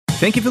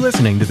Thank you for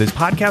listening to this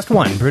Podcast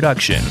One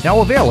production. Now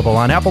available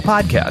on Apple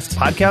Podcasts,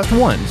 Podcast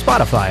One,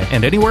 Spotify,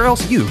 and anywhere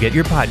else you get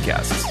your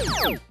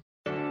podcasts.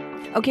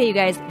 Okay, you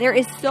guys, there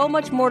is so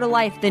much more to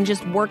life than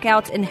just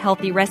workouts and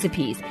healthy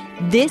recipes.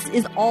 This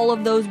is all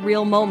of those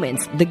real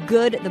moments, the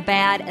good, the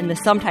bad, and the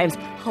sometimes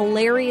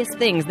hilarious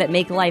things that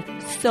make life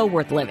so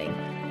worth living.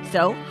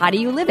 So, how do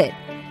you live it?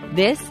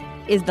 This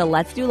is the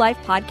Let's Do Life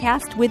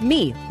podcast with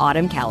me,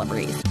 Autumn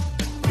Calabrese.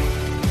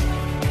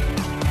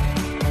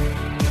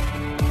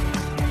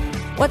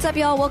 What's up,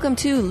 y'all? Welcome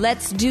to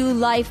Let's Do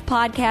Life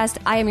podcast.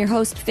 I am your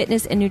host,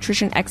 fitness and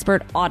nutrition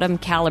expert, Autumn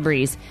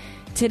Calabrese.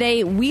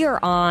 Today, we are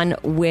on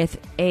with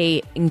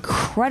a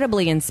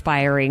incredibly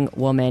inspiring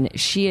woman.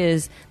 She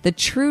is the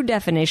true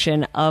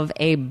definition of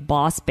a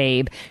boss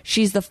babe.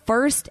 She's the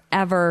first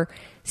ever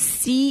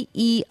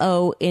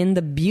CEO in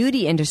the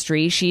beauty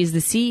industry. She's the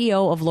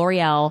CEO of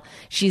L'Oreal.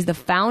 She's the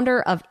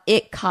founder of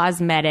IT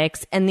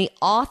Cosmetics and the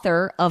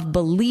author of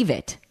Believe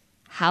It,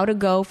 How to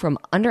Go From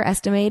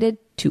Underestimated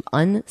to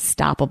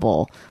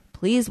Unstoppable.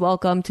 Please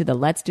welcome to the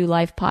Let's Do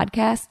Life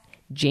podcast,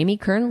 Jamie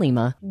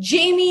Kern-Lima.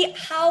 Jamie,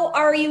 how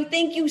are you?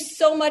 Thank you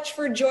so much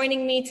for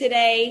joining me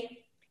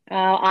today. Oh,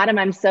 Autumn,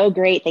 I'm so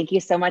great. Thank you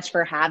so much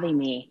for having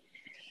me.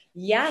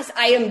 Yes,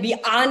 I am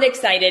beyond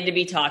excited to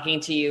be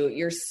talking to you.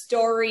 Your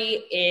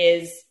story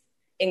is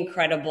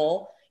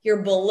incredible.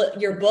 Your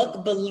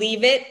book,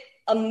 Believe It,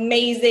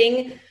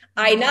 amazing.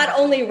 I not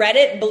only read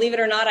it, believe it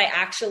or not, I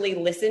actually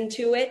listened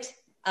to it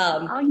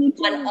on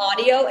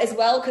audio as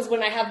well. Because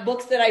when I have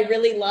books that I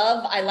really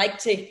love, I like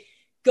to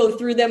go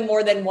through them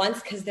more than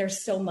once because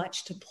there's so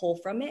much to pull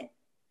from it.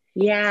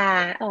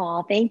 Yeah.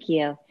 Oh, thank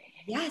you.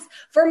 Yes.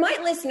 For my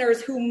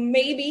listeners who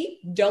maybe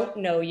don't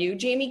know you,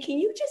 Jamie, can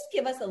you just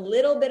give us a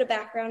little bit of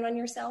background on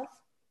yourself?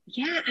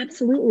 Yeah,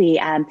 absolutely.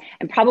 I'm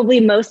probably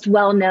most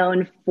well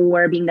known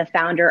for being the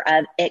founder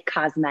of IT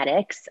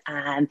Cosmetics,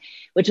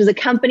 which was a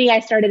company I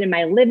started in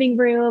my living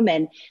room.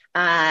 And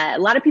a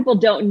lot of people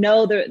don't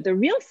know the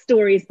real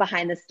stories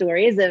behind the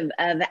stories of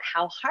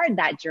how hard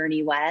that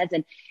journey was.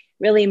 And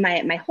really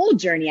my whole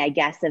journey, I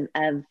guess,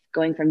 of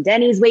going from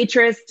Denny's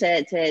waitress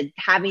to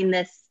having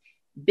this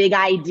big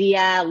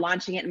idea,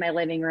 launching it in my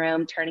living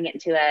room, building it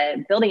into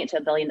a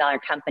 $1 billion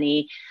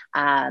company.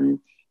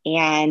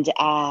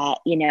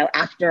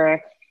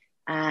 After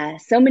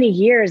so many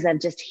years of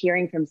just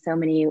hearing from so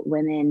many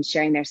women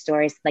sharing their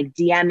stories, like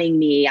DMing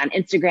me on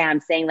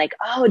Instagram saying like,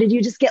 oh, did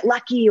you just get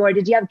lucky? Or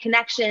did you have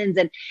connections?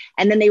 And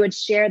then they would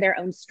share their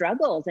own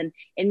struggles. And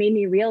it made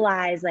me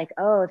realize like,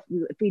 oh,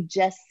 if we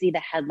just see the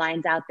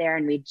headlines out there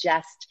and we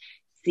just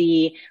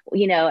see,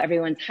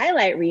 everyone's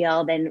highlight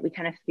reel, then we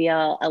kind of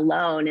feel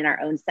alone in our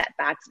own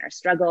setbacks and our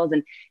struggles.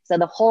 And so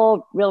the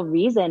whole real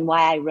reason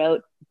why I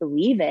wrote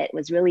Believe It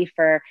was really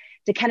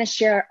to kind of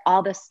share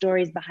all the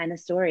stories behind the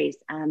stories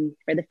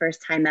for the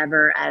first time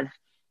ever of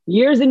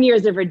years and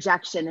years of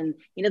rejection. And,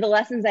 the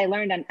lessons I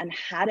learned on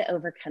how to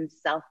overcome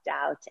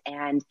self-doubt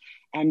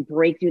and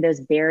break through those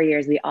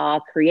barriers we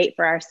all create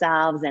for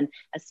ourselves. And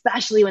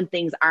especially when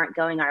things aren't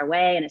going our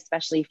way and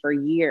especially for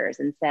years.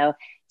 And so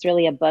it's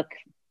really a book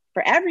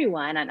for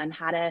everyone on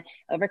how to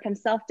overcome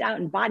self-doubt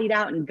and body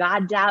doubt and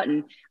God doubt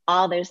and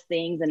all those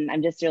things. And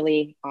I'm just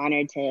really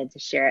honored to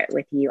share it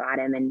with you,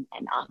 Autumn, and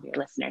all of your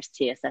listeners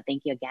too. So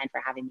thank you again for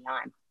having me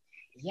on.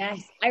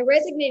 Yes, I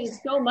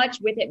resonated so much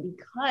with it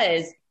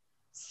because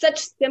such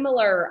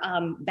similar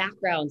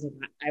backgrounds.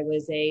 I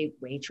was a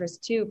waitress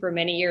too for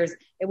many years.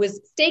 It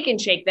was Steak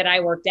and Shake that I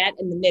worked at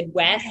in the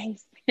Midwest.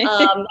 Nice.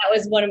 That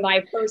was one of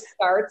my first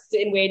starts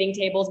in waiting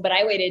tables, but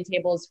I waited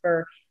tables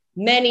for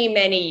many,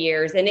 many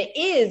years. And it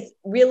is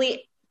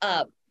really,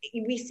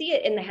 we see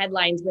it in the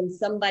headlines when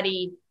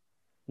somebody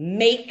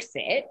makes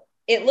it,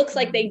 it looks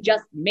like they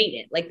just made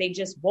it. Like they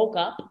just woke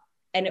up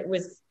and it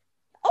was,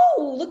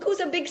 oh, look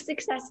who's a big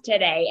success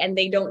today. And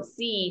they don't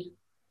see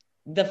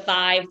the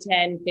 5,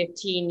 10,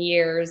 15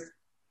 years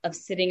of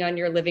sitting on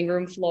your living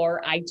room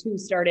floor. I too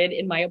started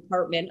in my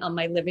apartment on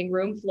my living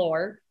room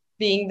floor,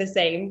 being the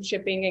same,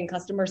 shipping and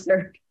customer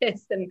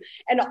service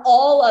and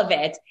all of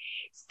it.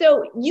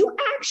 So you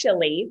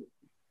actually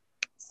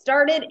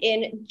started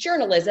in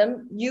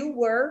journalism. You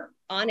were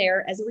on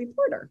air as a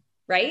reporter,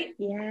 right?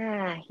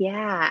 Yeah.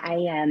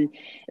 It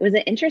was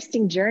an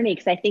interesting journey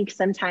because I think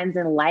sometimes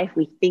in life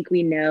we think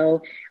we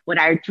know what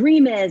our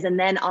dream is, and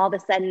then all of a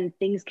sudden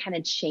things kind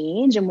of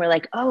change, and we're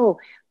like, oh,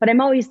 but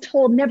I'm always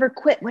told never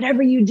quit,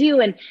 whatever you do.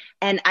 And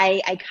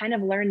I kind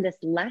of learned this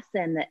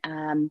lesson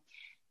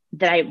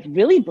that I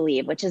really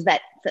believe, which is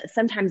that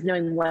sometimes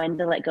knowing when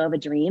to let go of a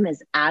dream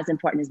is as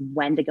important as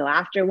when to go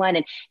after one.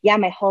 And yeah,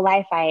 my whole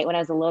life, when I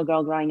was a little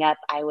girl growing up,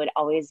 I would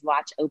always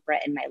watch Oprah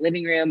in my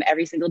living room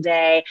every single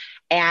day.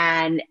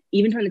 And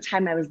even from the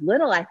time I was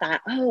little, I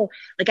thought, oh,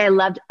 like I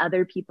loved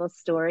other people's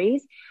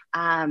stories.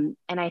 And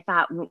I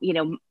thought,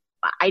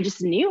 I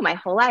just knew my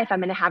whole life I'm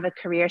going to have a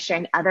career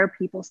sharing other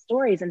people's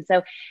stories. And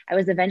so I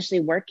was eventually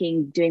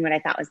doing what I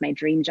thought was my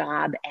dream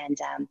job, and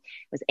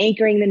was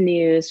anchoring the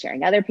news,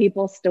 sharing other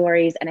people's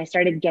stories. And I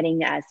started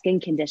getting a skin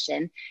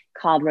condition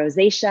called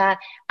rosacea,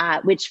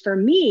 which for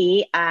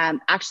me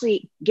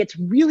actually gets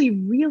really,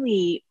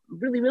 really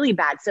really, really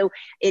bad. So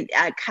it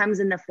comes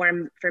in the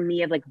form for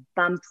me of like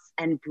bumps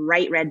and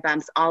bright red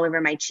bumps all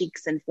over my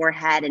cheeks and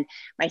forehead. And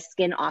my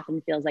skin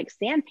often feels like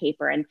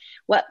sandpaper. And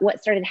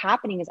what started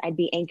happening is I'd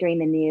be anchoring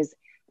the news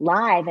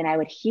live and I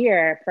would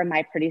hear from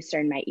my producer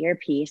in my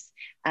earpiece,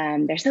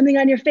 there's something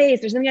on your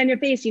face. There's something on your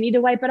face. You need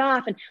to wipe it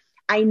off. And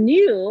I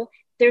knew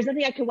there's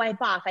nothing I could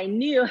wipe off. I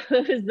knew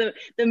it was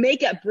the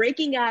makeup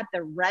breaking up,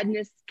 the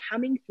redness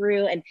coming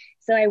through. And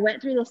so I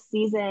went through this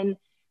season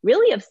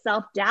really of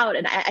self-doubt.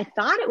 And I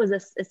thought it was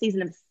a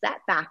season of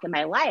setback in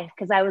my life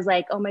because I was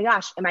like, oh my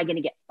gosh, am I going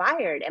to get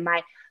fired? Am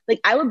I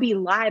like, I would be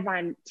live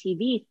on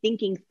TV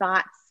thinking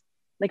thoughts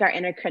like our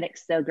inner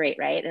critic's so great,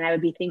 right? And I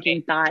would be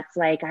thinking thoughts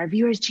like, our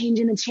viewers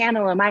changing the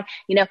channel? Am I,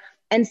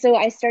 And so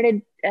I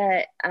started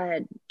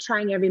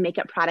trying every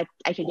makeup product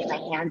I could get my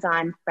hands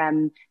on,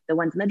 from the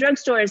ones in the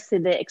drugstores to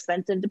the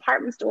expensive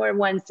department store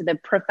ones to the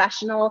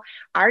professional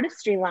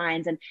artistry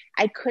lines. And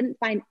I couldn't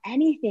find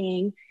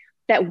anything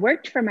that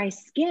worked for my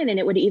skin. And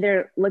it would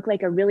either look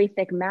like a really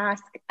thick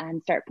mask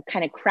and start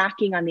kind of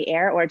cracking on the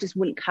air, or it just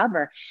wouldn't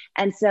cover.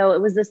 And so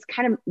it was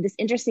this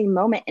interesting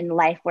moment in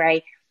life where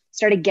I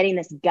started getting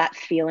this gut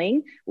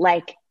feeling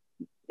like,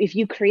 if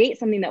you create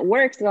something that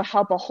works, it'll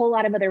help a whole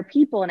lot of other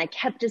people. And I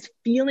kept just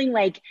feeling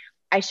like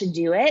I should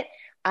do it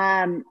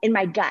in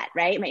my gut,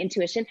 right? My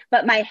intuition.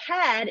 But my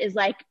head is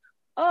like,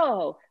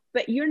 oh,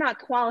 but you're not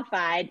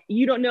qualified.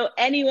 You don't know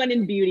anyone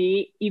in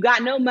beauty. You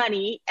got no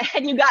money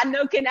and you got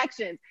no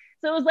connections.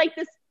 So it was like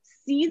this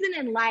season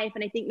in life.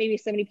 And I think maybe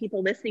so many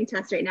people listening to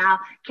us right now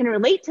can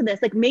relate to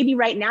this. Like maybe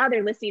right now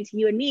they're listening to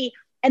you and me,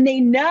 and they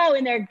know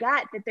in their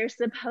gut that they're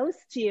supposed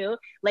to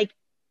like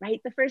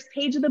write the first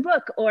page of the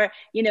book, or,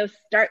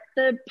 start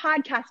the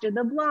podcast or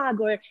the blog,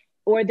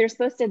 or they're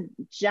supposed to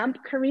jump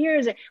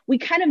careers. We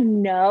kind of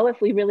know if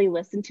we really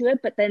listen to it,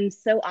 but then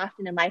so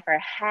often in life, our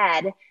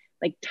head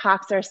like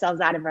talks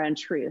ourselves out of our own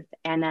truth.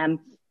 And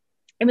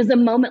it was a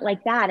moment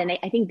like that. And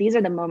I think these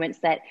are the moments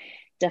that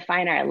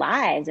define our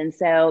lives. And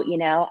so,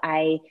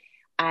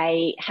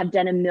 I have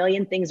done a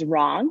million things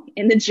wrong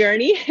in the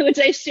journey, which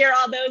I share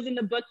all those in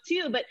the book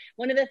too. But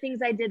one of the things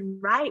I did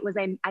right was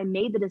I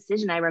made the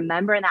decision. I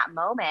remember in that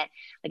moment,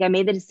 like I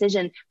made the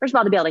decision, first of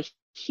all, to be able to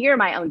hear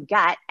my own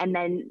gut and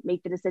then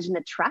make the decision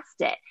to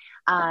trust it.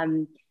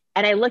 And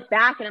I look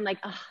back and I'm like,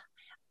 oh,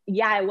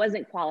 yeah, I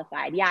wasn't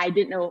qualified. Yeah, I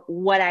didn't know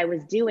what I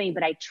was doing,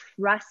 but I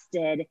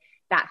trusted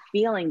that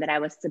feeling that I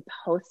was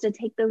supposed to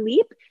take the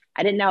leap.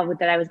 I didn't know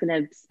that I was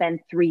going to spend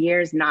 3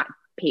 years not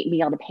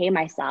being able to pay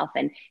myself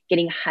and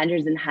getting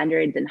hundreds and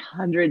hundreds and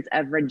hundreds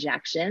of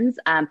rejections.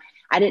 I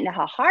didn't know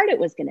how hard it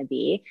was going to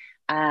be,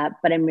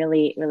 but I'm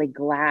really, really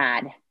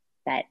glad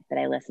that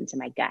I listened to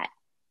my gut.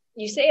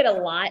 You say it a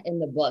lot in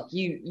the book.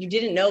 You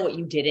didn't know what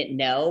you didn't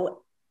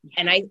know.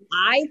 And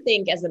I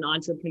think as an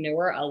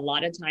entrepreneur, a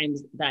lot of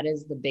times that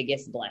is the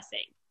biggest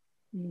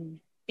blessing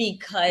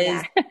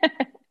because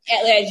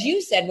as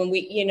you said,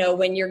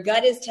 when your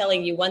gut is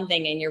telling you one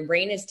thing and your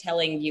brain is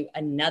telling you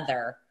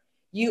another,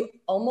 you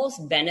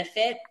almost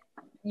benefit.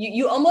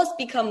 You almost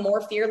become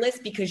more fearless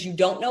because you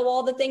don't know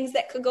all the things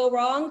that could go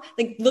wrong.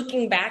 Like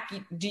looking back,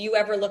 do you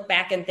ever look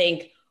back and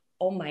think,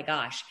 oh my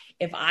gosh,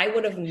 if I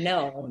would have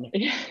known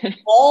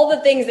all the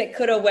things that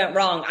could have went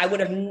wrong, I would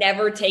have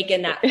never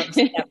taken that first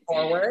step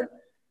forward.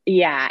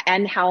 Yeah.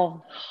 And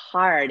how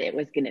hard it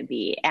was going to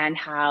be, and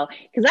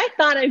because I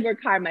thought I'd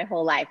work hard my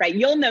whole life, right?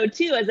 You'll know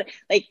too, as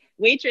a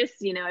waitress,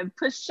 I've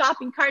pushed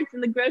shopping carts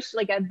in the grocery,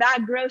 like I've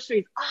bagged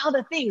groceries, all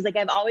the things. Like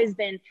I've always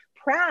been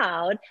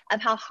proud of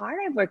how hard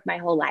I've worked my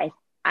whole life.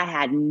 I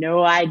had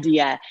no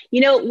idea,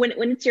 when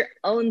it's your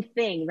own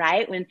thing,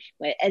 right? When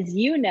as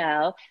your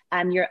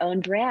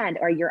own brand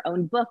or your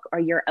own book or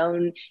your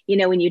own,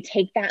 when you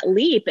take that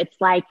leap, it's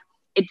like,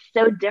 it's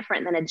so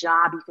different than a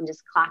job you can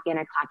just clock in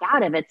or clock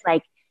out of. It's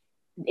like,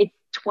 it's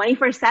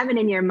 24/7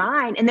 in your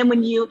mind. And then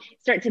when you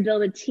start to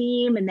build a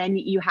team, and then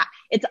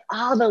it's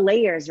all the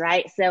layers,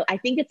 right? So I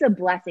think it's a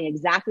blessing.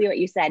 Exactly what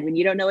you said. When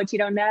you don't know what you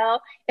don't know,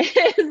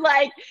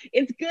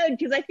 it's good.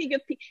 Cause I think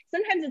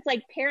sometimes it's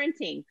like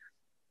parenting.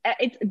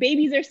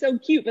 Babies are so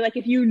cute, but like,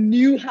 if you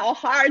knew how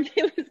hard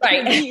it was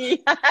going to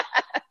be,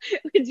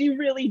 would you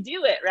really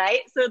do it?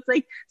 Right. So it's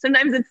like,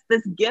 sometimes it's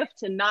this gift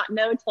to not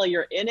know till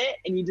you're in it,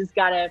 and you just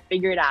got to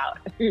figure it out.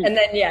 And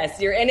then,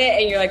 yes, you're in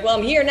it and you're like, well,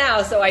 I'm here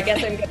now. So I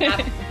guess I'm going to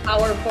have to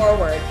power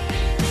forward.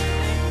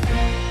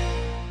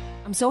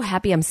 I'm so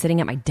happy I'm sitting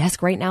at my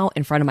desk right now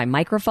in front of my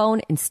microphone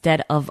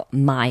instead of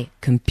my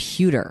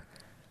computer.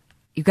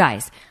 You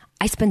guys,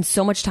 I spend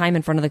so much time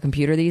in front of the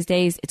computer these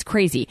days. It's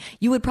crazy.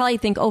 You would probably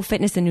think, oh,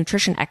 fitness and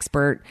nutrition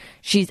expert,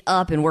 she's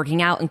up and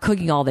working out and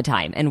cooking all the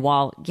time. And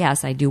while,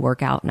 yes, I do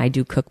work out and I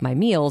do cook my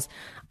meals,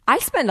 I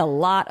spend a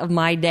lot of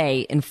my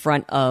day in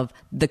front of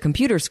the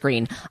computer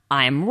screen.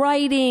 I'm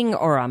writing,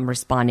 or I'm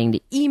responding to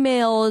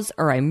emails,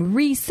 or I'm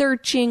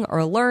researching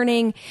or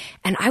learning.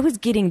 And I was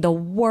getting the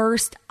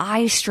worst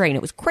eye strain.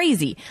 It was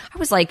crazy. I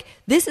was like,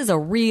 this is a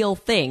real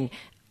thing.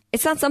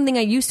 It's not something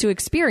I used to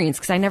experience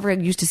because I never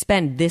used to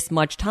spend this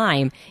much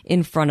time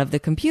in front of the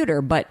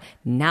computer. But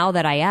now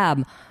that I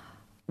am,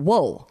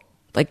 whoa,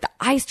 like the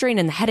eye strain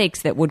and the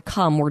headaches that would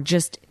come were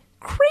just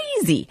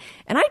crazy.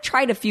 And I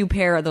tried a few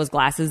pair of those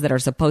glasses that are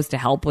supposed to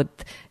help with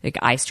like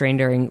eye strain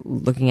during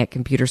looking at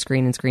computer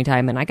screen and screen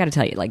time. And I got to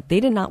tell you, like, they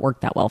did not work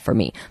that well for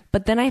me.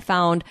 But then I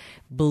found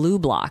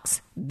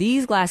BlueBlox.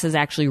 These glasses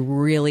actually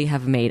really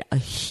have made a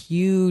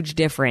huge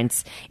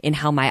difference in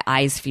how my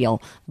eyes feel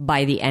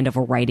by the end of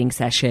a writing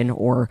session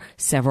or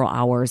several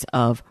hours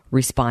of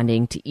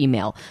responding to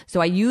email. So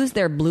I use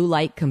their blue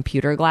light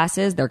computer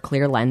glasses, their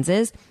clear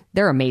lenses.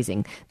 They're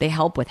amazing. They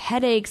help with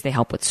headaches. They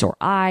help with sore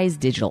eyes,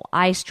 digital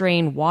eye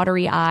strain,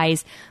 watery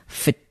eyes,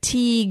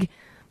 fatigue.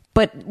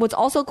 But what's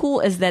also cool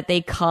is that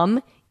they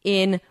come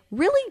in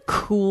really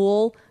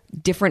cool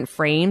different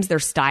frames. They're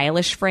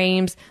stylish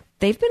frames.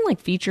 They've been like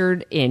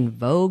featured in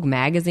Vogue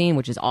magazine,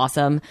 which is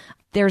awesome.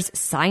 There's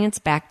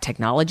science-backed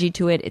technology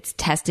to it. It's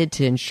tested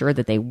to ensure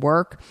that they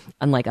work,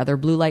 unlike other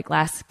blue light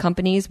glass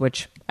companies,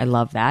 which I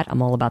love that.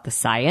 I'm all about the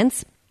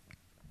science.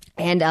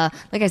 And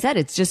like I said,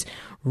 it's just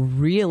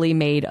really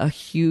made a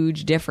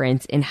huge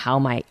difference in how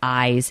my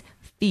eyes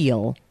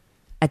feel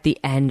at the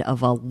end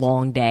of a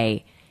long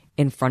day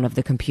in front of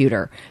the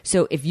computer.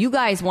 So if you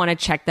guys want to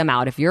check them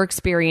out, if you're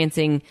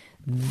experiencing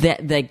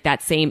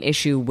that same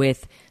issue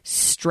with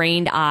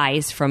strained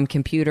eyes from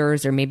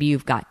computers, or maybe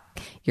you've got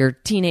your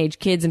teenage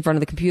kids in front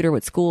of the computer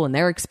with school and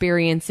they're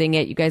experiencing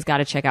it, you guys got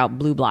to check out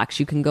BlueBlox.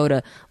 You can go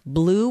to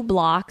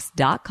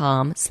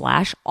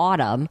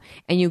blueblox.com/autumn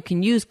and you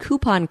can use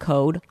coupon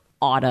code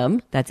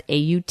AUTUMN, that's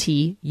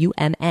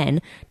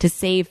AUTUMN, to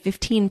save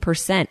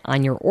 15%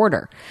 on your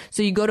order.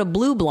 So you go to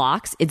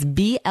BlueBlox, it's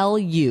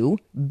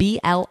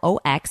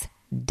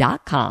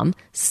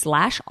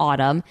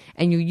BLUBLOX.com/autumn,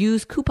 and you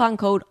use coupon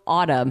code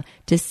AUTUMN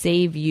to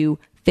save you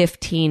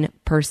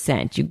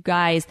 15%. You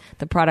guys,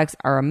 the products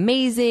are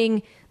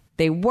amazing.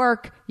 They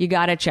work. You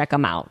got to check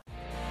them out.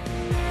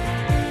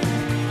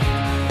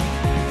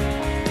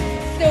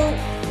 So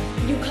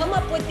you come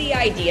up with the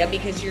idea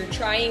because you're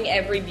trying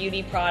every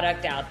beauty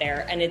product out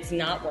there and it's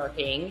not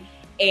working.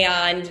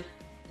 And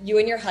you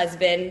and your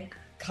husband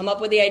come up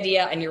with the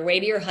idea on your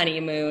way to your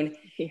honeymoon.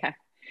 Yeah.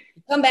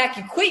 You come back,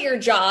 you quit your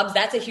jobs.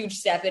 That's a huge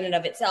step in and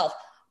of itself.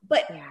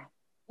 But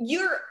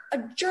you're a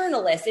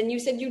journalist and you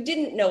said you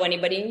didn't know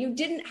anybody and you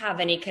didn't have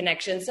any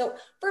connections. So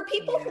for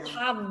people who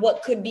have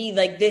what could be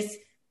like this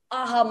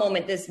aha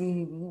moment, this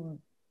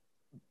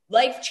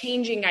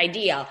life-changing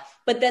idea,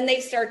 but then they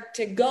start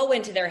to go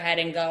into their head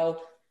and go,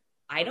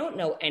 I don't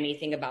know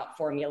anything about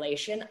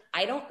formulation.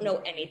 I don't know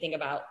anything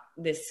about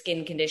this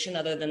skin condition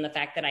other than the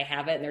fact that I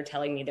have it and they're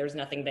telling me there's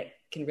nothing that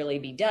can really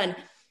be done.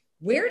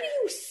 Where do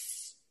you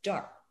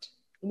start?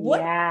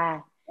 What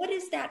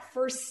is that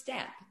first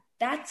step?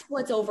 That's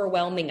what's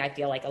overwhelming, I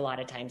feel like, a lot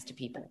of times to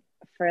people.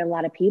 For a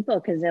lot of people,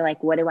 because they're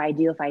like, what do I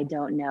do if I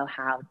don't know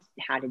how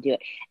to do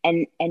it?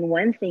 And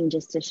one thing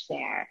just to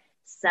share,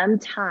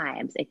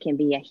 sometimes it can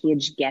be a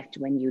huge gift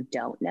when you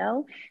don't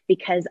know,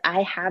 because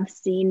I have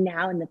seen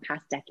now in the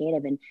past decade,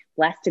 I've been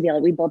blessed to be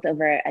able, we built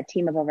over a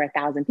team of over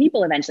 1,000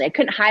 people eventually. I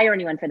couldn't hire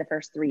anyone for the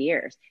first 3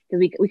 years because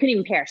we couldn't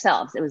even pay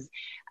ourselves. It was,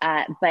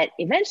 but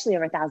eventually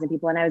over 1,000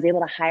 people, and I was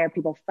able to hire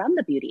people from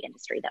the beauty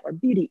industry that were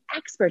beauty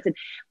experts. And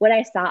what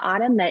I saw,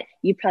 Autumn, that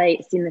you've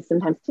probably seen this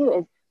sometimes too,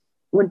 is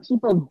when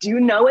people do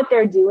know what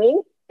they're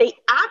doing, they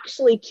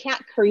actually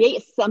can't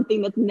create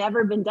something that's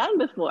never been done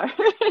before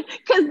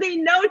because they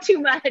know too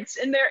much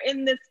and they're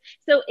in this.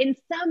 So in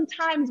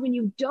sometimes when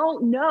you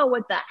don't know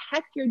what the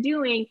heck you're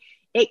doing,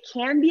 it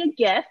can be a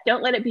gift.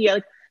 Don't let it be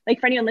like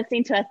for anyone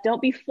listening to us,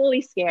 don't be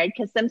fully scared,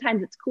 because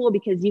sometimes it's cool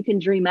because you can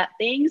dream up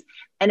things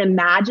and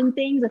imagine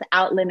things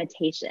without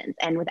limitations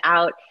and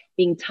without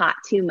being taught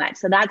too much.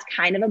 So that's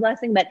kind of a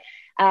blessing. But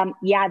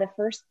the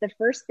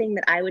first thing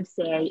that I would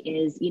say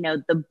is,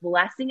 the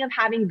blessing of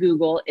having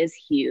Google is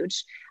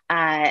huge.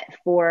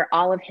 For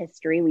all of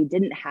history, we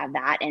didn't have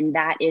that. And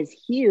that is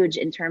huge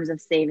in terms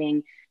of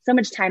saving so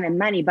much time and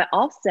money. But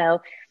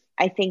also,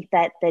 I think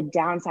that the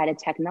downside of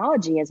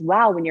technology as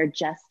well, when you're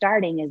just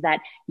starting, is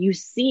that you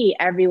see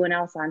everyone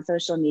else on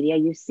social media,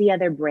 you see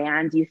other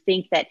brands, you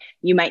think that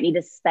you might need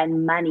to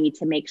spend money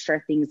to make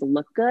sure things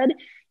look good.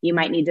 You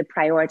might need to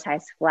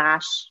prioritize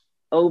flash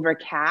over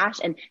cash.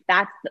 And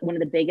that's one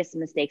of the biggest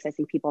mistakes I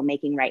see people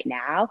making right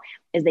now,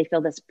 is they feel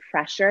this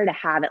pressure to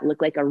have it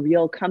look like a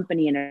real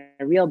company and a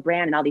real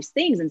brand and all these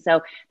things. And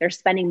so they're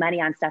spending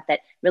money on stuff that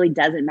really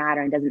doesn't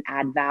matter and doesn't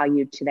add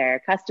value to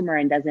their customer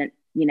and doesn't,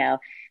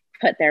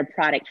 put their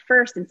product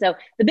first. And so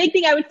the big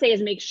thing I would say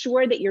is make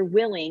sure that you're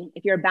willing,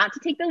 if you're about to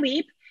take the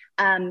leap,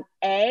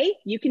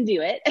 you can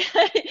do it.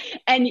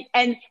 and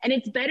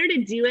it's better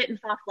to do it and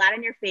fall flat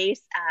on your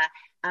face,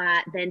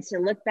 than to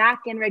look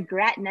back and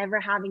regret never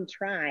having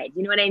tried.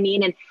 You know what I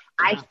mean? And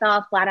I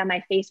fell flat on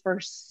my face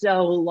for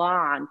so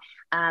long.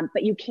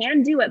 But you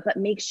can do it, but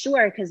make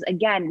sure, because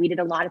again, we did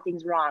a lot of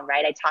things wrong,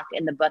 right? I talked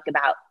in the book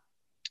about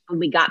when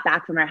we got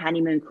back from our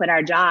honeymoon, quit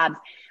our jobs,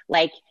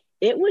 like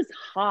it was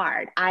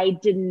hard. I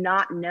did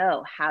not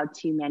know how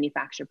to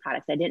manufacture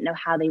products. I didn't know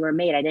how they were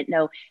made. I didn't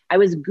know. I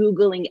was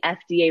Googling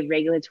FDA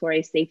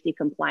regulatory safety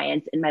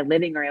compliance in my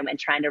living room and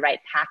trying to write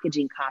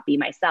packaging copy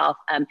myself.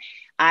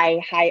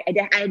 I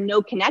had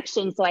no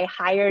connection. So I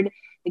hired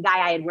the guy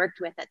I had worked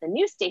with at the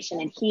news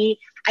station, and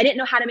I didn't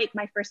know how to make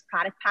my first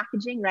product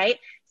packaging, right?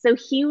 So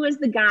he was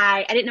the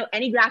guy. I didn't know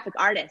any graphic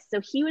artists.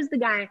 So he was the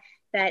guy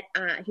that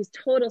he's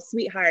total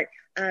sweetheart.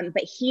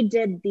 But he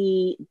did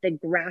the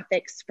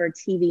graphics for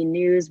TV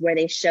news where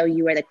they show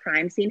you where the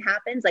crime scene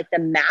happens, like the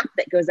map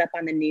that goes up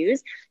on the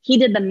news. He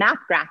did the map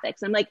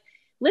graphics. I'm like,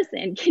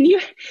 listen, can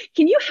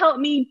you help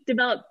me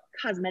develop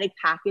cosmetic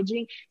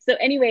packaging? So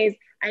anyways,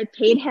 I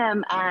paid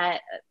him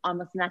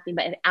almost nothing,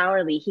 but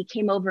hourly. He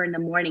came over in the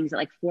mornings at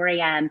like 4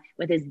 a.m.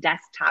 with his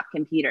desktop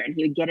computer, and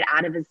he would get it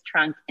out of his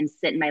trunk and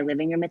sit in my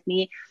living room with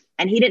me.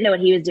 And he didn't know what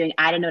he was doing.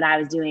 I didn't know what I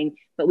was doing,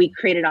 but we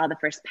created all the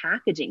first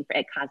packaging for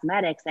It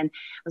Cosmetics. And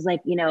I was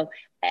like,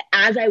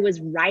 as I was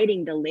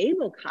writing the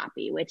label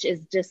copy, which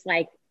is just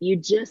like, you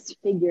just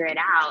figure it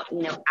out,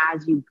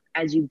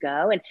 as you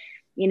go. And,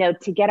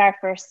 to get our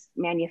first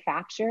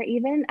manufacturer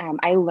even,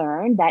 I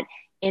learned that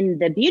in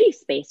the beauty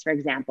space, for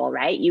example,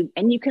 right?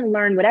 You can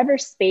learn whatever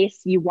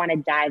space you want to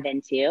dive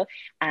into.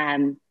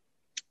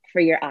 For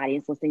your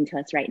audience listening to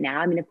us right now.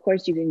 I mean, of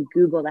course, you can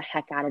Google the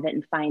heck out of it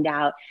and find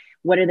out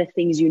what are the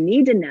things you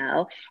need to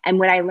know. And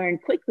what I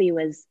learned quickly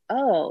was,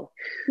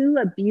 who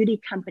a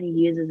beauty company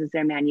uses as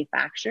their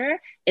manufacturer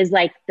is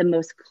like the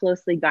most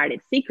closely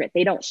guarded secret.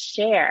 They don't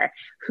share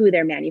who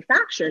their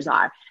manufacturers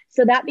are.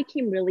 So that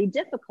became really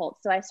difficult.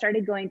 So I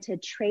started going to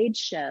trade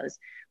shows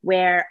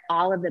where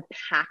all of the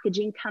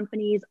packaging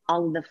companies,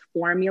 all of the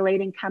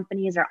formulating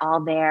companies are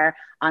all there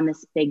on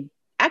this big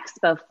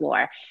expo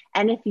floor.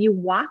 And if you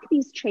walk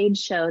these trade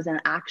shows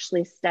and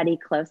actually study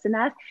close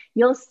enough,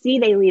 you'll see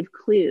they leave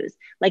clues.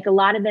 Like a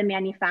lot of the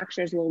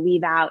manufacturers will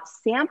leave out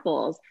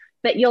samples,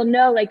 but you'll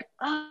know like,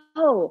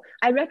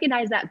 I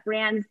recognize that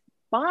brand's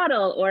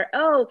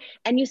bottle,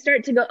 and you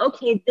start to go,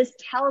 okay, this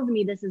tells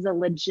me this is a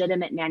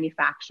legitimate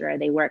manufacturer.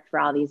 They work for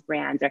all these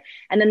brands.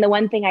 And then the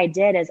one thing I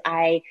did is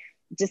I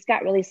just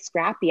got really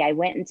scrappy. I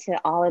went into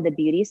all of the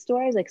beauty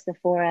stores like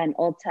Sephora and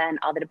Ulta and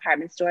all the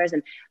department stores,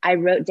 and I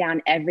wrote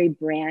down every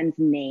brand's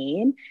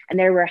name, and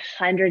there were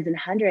hundreds and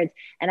hundreds,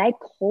 and I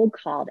cold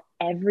called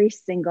every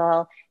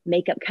single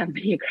makeup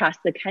company across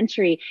the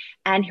country.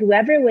 And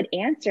whoever would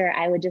answer,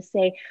 I would just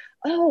say,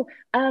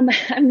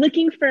 I'm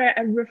looking for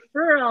a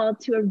referral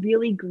to a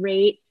really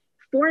great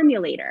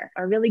formulator,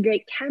 a really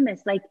great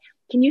chemist. Like,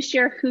 can you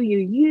share who you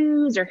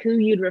use or who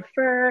you'd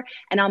refer?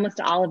 And almost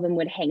all of them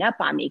would hang up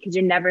on me because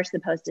you're never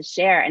supposed to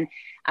share. And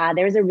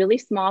there was a really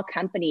small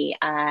company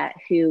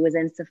who was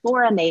in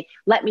Sephora, and they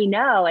let me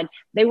know, and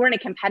they weren't a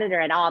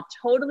competitor at all,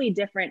 totally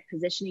different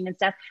positioning and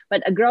stuff.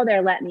 But a girl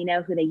there let me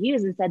know who they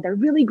use and said, they're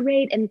really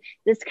great. And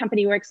this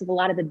company works with a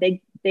lot of the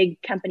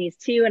big companies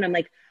too. And I'm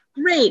like,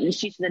 great. And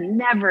she should have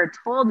never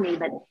told me,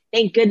 but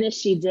thank goodness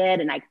she did.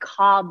 And I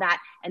called that,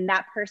 and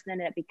that person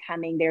ended up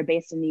they're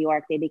based in New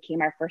York. They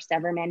became our first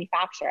ever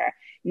manufacturer.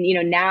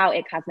 And, now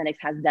It Cosmetics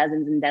has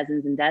dozens and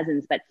dozens and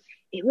dozens, but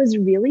it was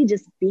really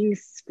just being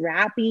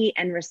scrappy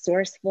and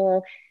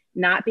resourceful,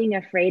 not being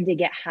afraid to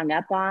get hung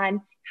up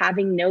on,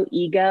 having no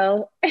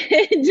ego,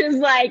 just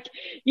like,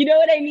 you know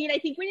what I mean? I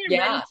think when you're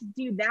ready to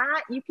do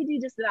that, you can do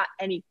just about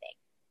anything.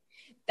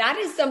 That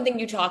is something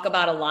you talk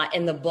about a lot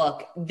in the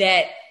book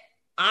that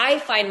I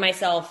find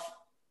myself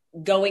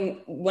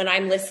going when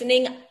I'm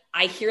listening.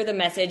 I hear the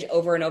message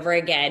over and over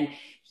again.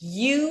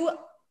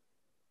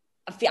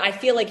 I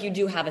feel like you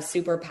do have a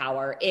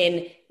superpower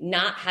in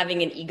not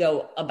having an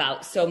ego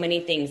about so many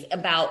things,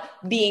 about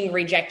being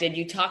rejected.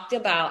 You talked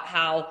about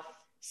how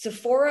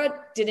Sephora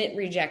didn't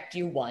reject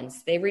you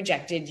once. They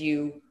rejected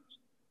you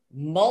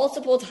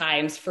multiple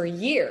times for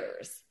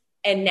years.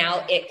 And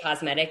now It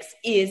Cosmetics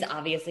is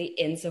obviously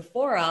in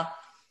Sephora.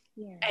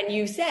 Yeah. And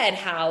you said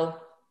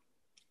how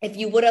if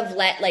you would have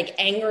let like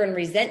anger and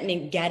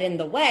resentment get in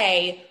the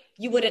way,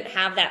 you wouldn't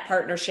have that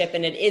partnership.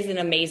 And it is an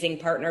amazing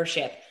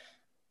partnership.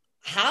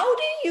 How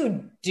do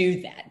you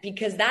do that?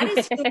 Because that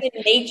is human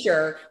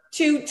nature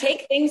to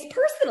take things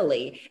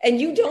personally,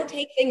 and you don't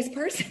take things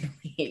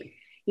personally.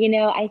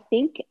 I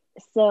think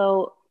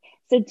so.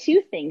 So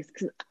two things,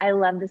 because I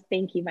love this.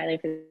 Thank you, by the way,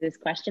 for this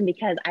question,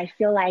 because I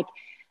feel like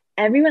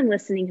everyone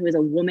listening who is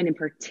a woman in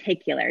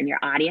particular in your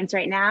audience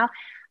right now,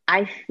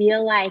 I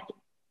feel like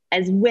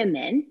as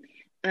women,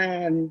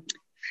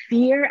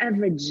 fear of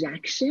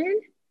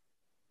rejection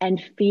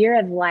and fear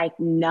of like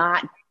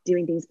not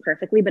doing things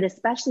perfectly, but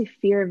especially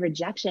fear of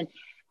rejection,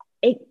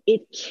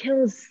 it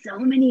kills so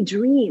many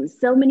dreams.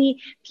 So many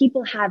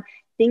people have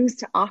things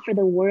to offer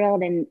the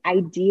world and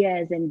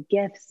ideas and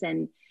gifts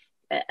and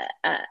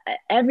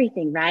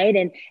everything,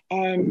 right?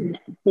 And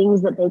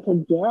things that they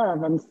could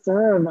give and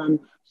serve and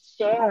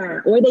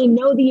share, or they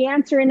know the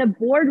answer in a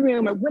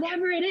boardroom or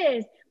whatever it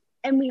is.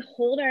 And we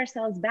hold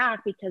ourselves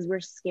back because we're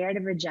scared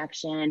of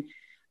rejection.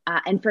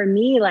 And for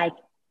me, like,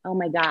 oh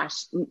my gosh,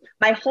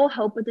 my whole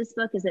hope with this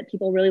book is that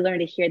people really learn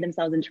to hear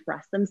themselves and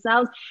trust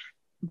themselves.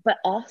 But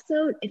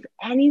also, if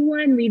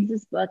anyone reads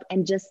this book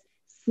and just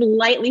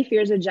slightly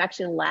fears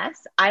rejection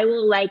less, I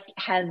will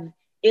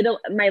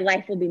my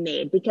life will be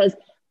made, because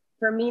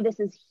for me, this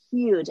is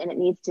huge and it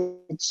needs to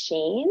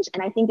change.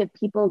 And I think if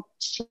people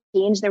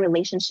change their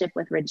relationship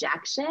with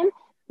rejection,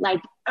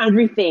 like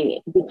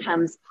everything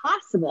becomes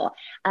possible.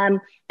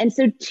 And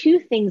so 2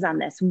 things on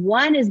this.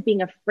 One is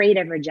being afraid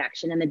of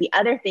rejection. And then the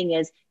other thing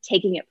is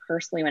taking it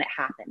personally when it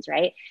happens,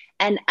 right?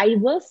 And I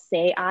will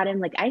say, Autumn,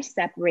 like I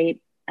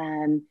separate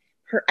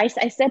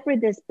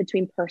this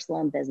between personal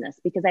and business,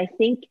 because I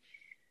think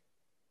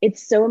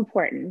it's so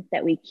important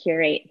that we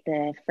curate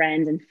the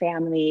friends and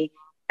family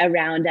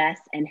around us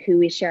and who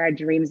we share our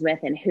dreams with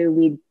and who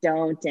we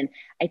don't. And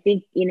I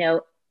think,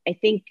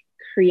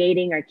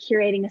 creating or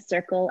curating a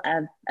circle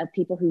of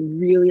people who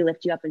really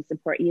lift you up and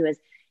support you is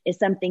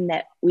something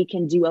that we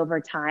can do over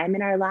time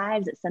in our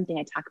lives. It's something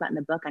I talk about in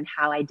the book on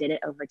how I did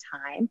it over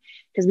time,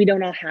 because we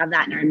don't all have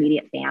that in our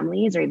immediate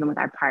families or even with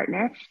our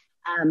partner.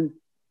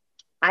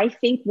 I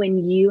think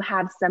when you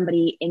have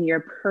somebody in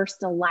your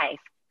personal life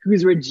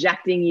who's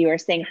rejecting you or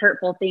saying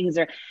hurtful things,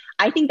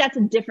 I think that's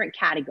a different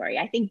category.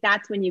 I think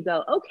that's when you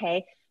go,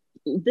 okay,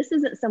 this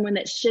isn't someone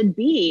that should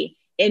be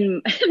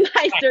in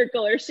my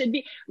circle or should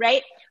be,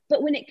 right?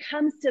 But when it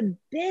comes to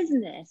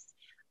business,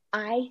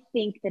 I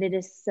think that it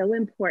is so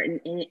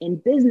important in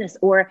business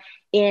or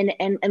and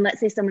let's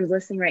say someone's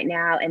listening right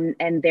now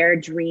and their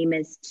dream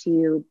is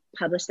to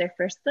publish their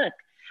first book.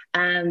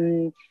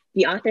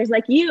 The authors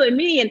like you and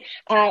me, and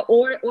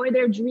or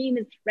their dream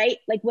is, right,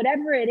 like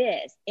whatever it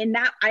is. In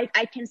that,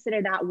 I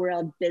consider that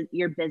world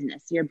your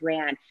business, your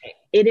brand.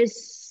 It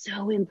is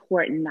so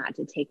important not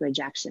to take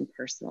rejection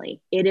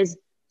personally. It is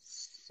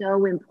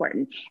so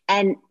important.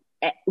 And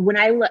when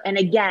I look, and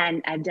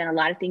again, I've done a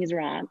lot of things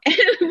wrong,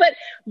 but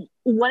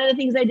one of the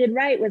things I did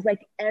right was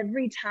like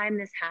every time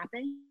this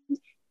happened,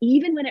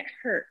 even when it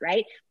hurt,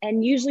 right?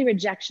 And usually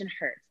rejection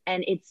hurts,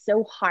 and it's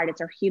so hard.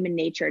 It's our human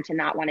nature to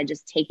not want to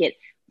just take it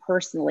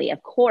personally,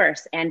 of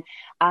course. And,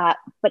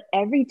 but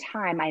every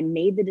time I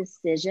made the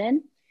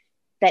decision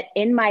that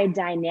in my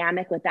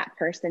dynamic with that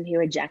person who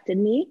rejected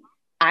me,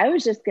 I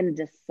was just going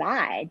to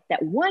decide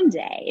that one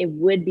day it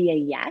would be a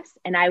yes,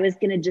 and I was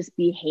going to just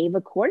behave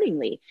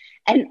accordingly.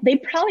 And they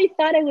probably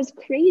thought I was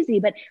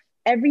crazy, but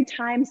every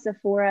time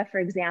Sephora, for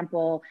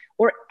example,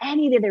 or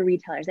any of the other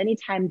retailers,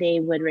 anytime they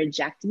would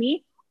reject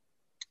me,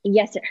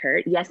 yes, it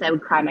hurt. Yes, I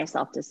would cry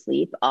myself to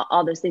sleep,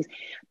 all those things.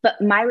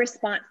 But my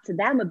response to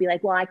them would be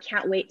like, well, I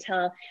can't wait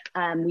till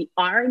we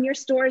are in your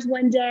stores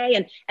one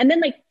day. And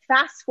then like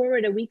fast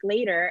forward a week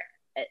later,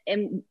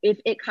 and if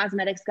It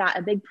Cosmetics got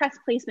a big press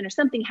placement or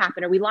something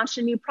happened, or we launched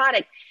a new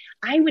product,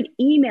 I would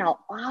email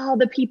all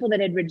the people that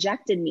had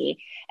rejected me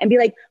and be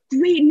like,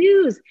 great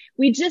news.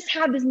 We just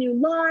had this new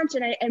launch.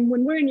 And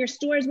when we're in your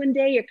stores one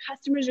day, your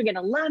customers are going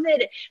to love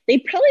it. They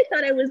probably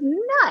thought I was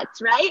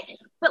nuts, right?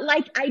 But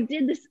like I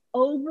did this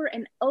over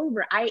and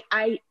over.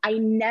 I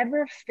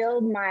never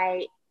filled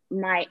my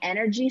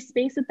energy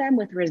space with them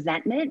with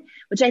resentment,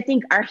 which I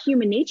think our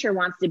human nature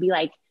wants to be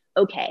like,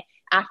 okay,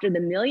 after the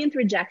millionth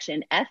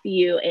rejection, F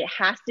you, it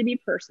has to be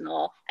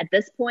personal. At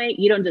this point,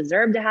 you don't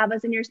deserve to have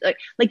us in your,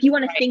 like you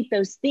want to think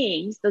those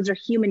things, those are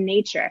human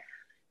nature.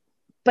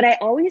 But I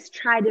always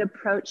try to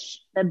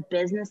approach the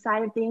business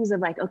side of things of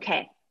like,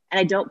 okay, and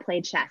I don't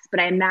play chess, but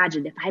I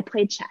imagined if I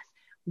played chess,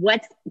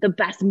 what's the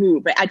best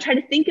move, right? I try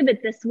to think of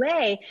it this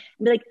way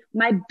and be like,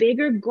 my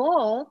bigger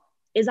goal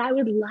is I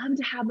would love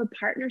to have a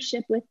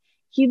partnership with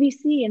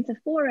QVC and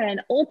Sephora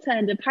and Ulta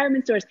and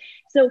department stores.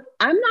 So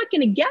I'm not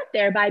going to get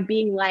there by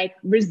being like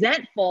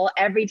resentful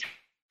every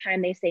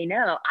time they say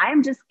no.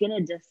 I'm just going to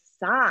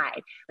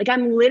decide. Like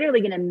I'm literally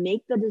going to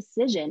make the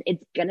decision.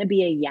 It's going to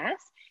be a yes.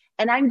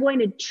 And I'm going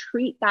to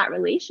treat that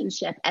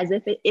relationship as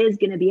if it is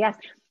going to be yes.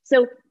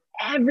 So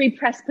every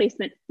press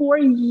placement for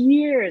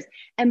years.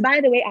 And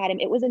by the way, Adam,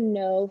 it was a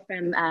no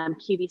from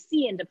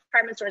QVC and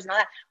department stores and all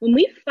that. When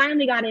we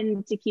finally got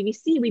into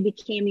QVC, we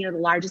became, the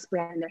largest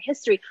brand in their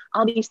history,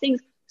 all these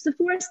things.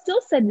 Sephora still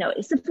said no.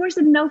 Sephora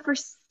said no for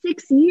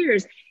 6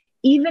 years,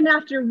 even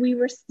after we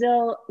were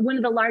still one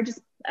of the largest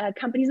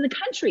companies in the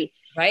country.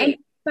 Right. And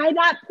by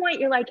that point,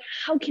 you're like,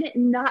 how can it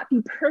not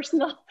be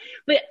personal?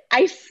 But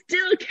I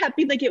still kept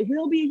being like, it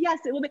will be a yes,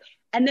 it will be.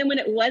 And then when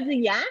it was a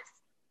yes,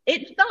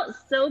 it felt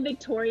so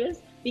victorious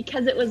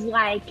because it was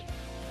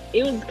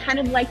kind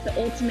of like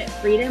the ultimate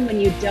freedom when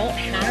you don't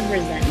have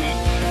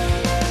resentment.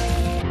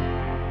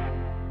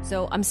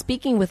 So I'm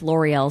speaking with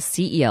L'Oreal's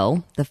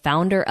CEO, the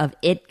founder of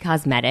It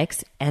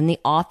Cosmetics, and the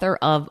author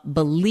of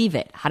Believe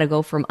It, How to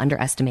Go From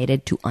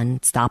Underestimated to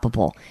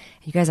Unstoppable.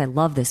 You guys, I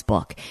love this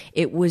book.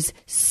 It was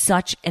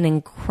such an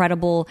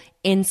incredible,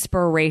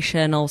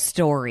 inspirational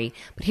story.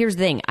 But here's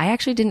the thing. I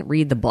actually didn't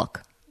read the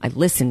book. I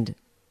listened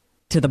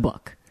to the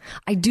book.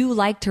 I do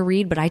like to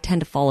read, but I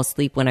tend to fall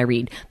asleep when I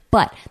read.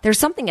 But there's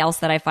something else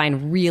that I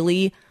find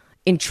really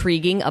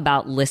intriguing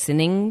about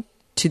listening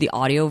to the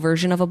audio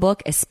version of a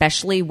book,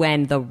 especially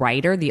when the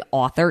writer, the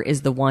author,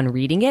 is the one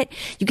reading it.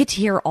 You get to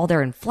hear all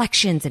their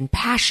inflections and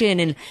passion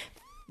and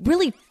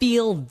really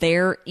feel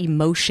their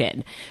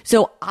emotion.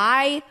 So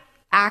I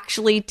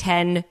actually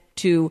tend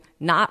to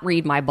not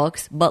read my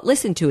books, but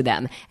listen to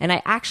them. And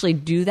I actually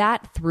do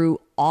that through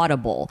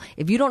Audible.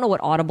 If you don't know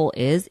what Audible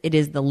is, it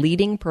is the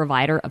leading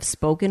provider of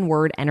spoken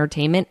word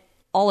entertainment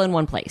all in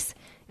one place.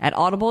 At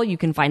Audible, you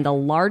can find the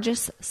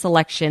largest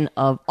selection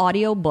of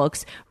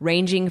audiobooks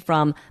ranging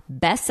from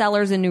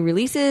bestsellers and new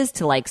releases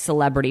to like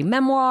celebrity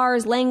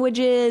memoirs,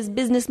 languages,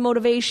 business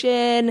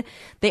motivation.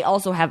 They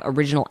also have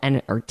original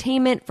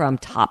entertainment from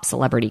top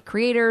celebrity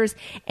creators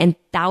and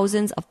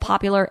thousands of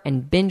popular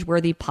and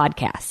binge-worthy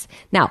podcasts.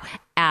 Now,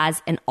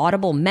 as an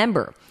Audible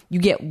member, you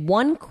get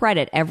 1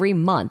 credit every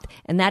month,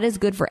 and that is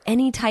good for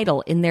any title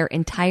in their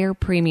entire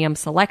premium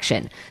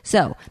selection.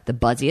 So the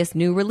buzziest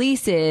new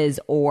releases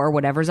or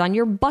whatever's on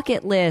your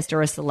bucket list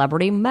or a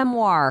celebrity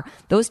memoir,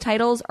 those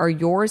titles are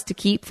yours to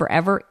keep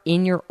forever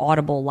in your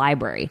Audible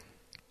library.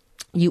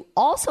 You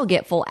also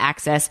get full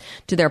access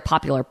to their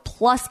Popular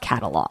Plus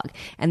catalog,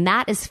 and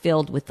that is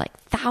filled with like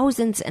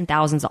thousands and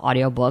thousands of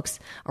audiobooks,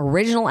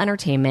 original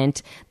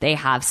entertainment. They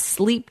have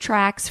sleep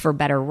tracks for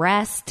better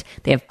rest.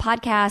 They have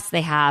podcasts.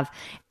 They have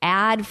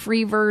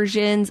ad-free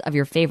versions of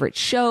your favorite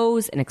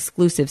shows and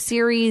exclusive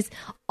series.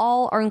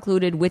 All are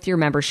included with your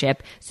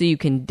membership, so you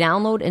can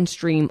download and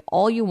stream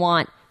all you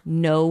want.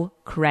 No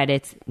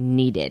credits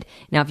needed.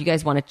 Now, if you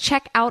guys want to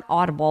check out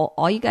Audible,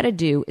 all you got to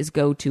do is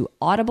go to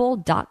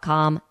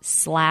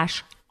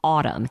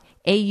audible.com/autumn,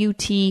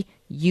 AUTUMN,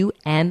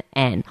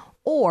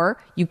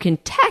 or you can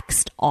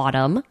text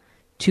autumn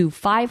to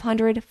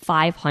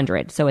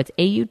 500-500. So it's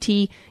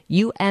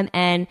AUTUMN,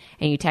 and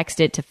you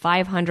text it to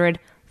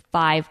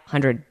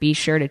 500-500. Be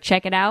sure to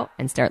check it out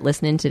and start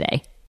listening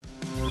today.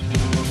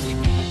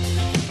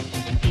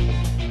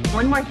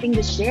 One more thing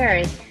to share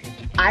is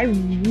I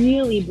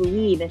really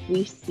believe if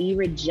we see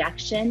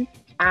rejection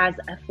as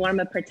a form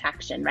of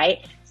protection,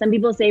 right? Some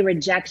people say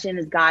rejection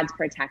is God's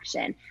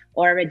protection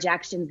or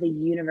rejection is the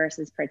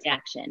universe's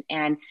protection.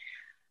 And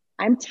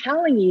I'm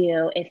telling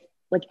you, if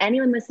like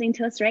anyone listening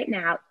to us right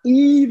now,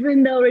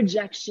 even though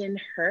rejection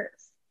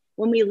hurts,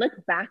 when we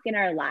look back in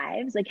our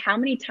lives, like how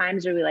many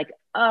times are we like,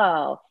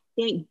 oh,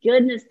 thank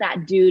goodness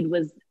that dude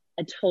was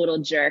a total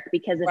jerk,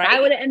 because if I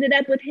would have ended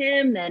up with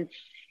him, then,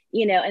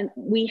 you know, and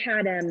we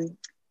had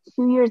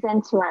 2 years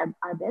into our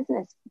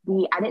business,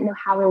 I didn't know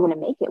how we were going to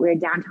make it. We were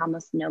down to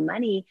almost no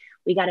money.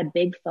 We got a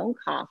big phone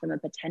call from a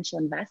potential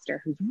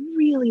investor who's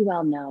really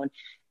well known,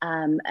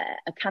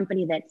 a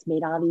company that's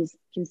made all these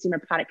consumer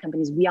product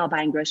companies we all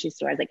buy in grocery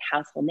stores, like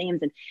household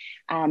names.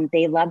 And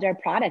they loved our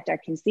product, our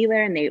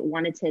concealer, and they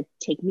wanted to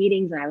take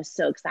meetings. And I was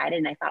so excited.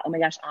 And I thought, oh my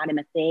gosh, Autumn,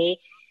 if they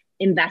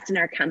invest in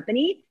our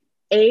company,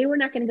 A, we're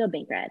not going to go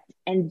bankrupt.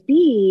 And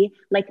B,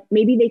 like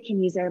maybe they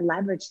can use their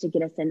leverage to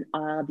get us in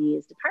all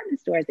these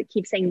department stores that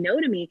keep saying no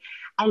to me.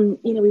 And,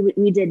 you know,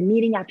 we did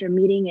meeting after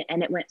meeting,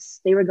 and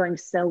they were going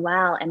so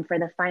well. And for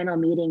the final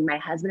meeting, my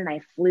husband and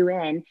I flew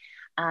in,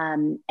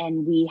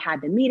 and we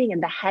had the meeting,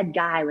 and the head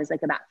guy was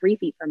like about 3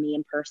 feet from me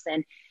in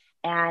person.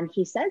 And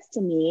he says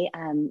to me,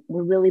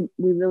 we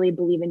really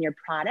believe in your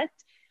product,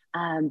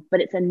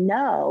 but it's a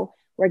no.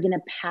 We're going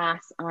to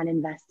pass on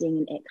investing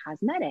in IT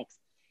Cosmetics.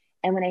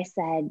 And when I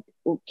said,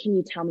 well, can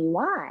you tell me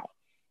why?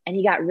 And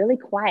he got really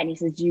quiet and he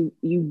says, you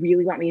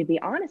really want me to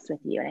be honest with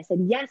you? And I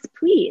said, yes,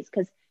 please,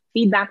 because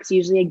feedback's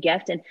usually a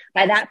gift. And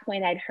by that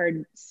point, I'd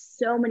heard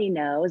so many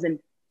no's. And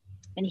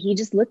he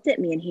just looked at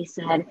me and he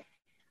said,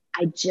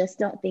 I just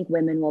don't think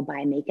women will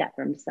buy makeup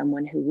from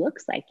someone who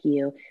looks like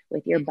you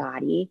with your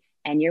body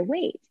and your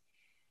weight.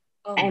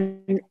 Oh.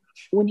 And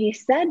when he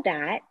said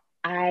that,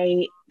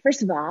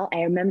 first of all,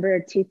 I remember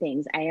 2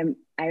 things.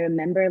 I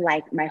remember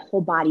like my whole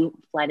body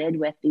flooded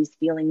with these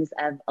feelings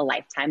of a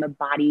lifetime of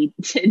body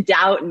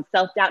doubt and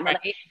self-doubt.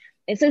 Right.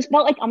 And so it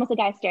felt like almost like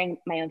I was staring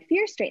my own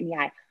fear straight in the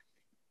eye.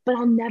 But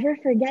I'll never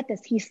forget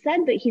this. He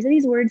said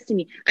these words to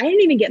me. I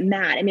didn't even get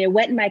mad. I mean, I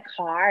went in my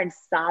car and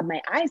sobbed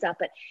my eyes out.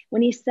 But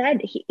when he said,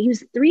 he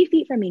was 3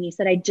 feet from me, and he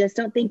said, I just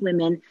don't think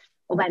women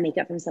will buy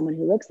makeup from someone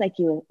who looks like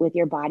you with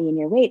your body and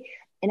your weight.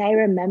 And I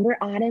remember,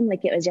 Autumn,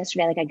 like it was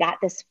yesterday, like I got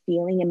this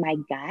feeling in my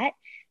gut,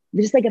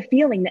 just like a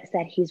feeling that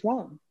said, he's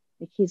wrong.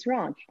 Like he's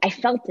wrong. I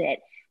felt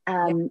it.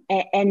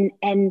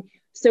 And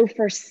so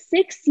for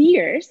 6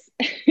 years,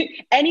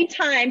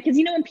 anytime, because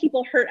you know, when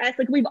people hurt us,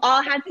 like we've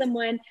all had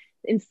someone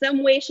in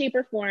some way, shape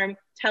or form,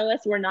 tell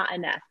us we're not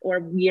enough, or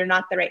we are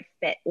not the right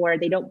fit, or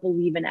they don't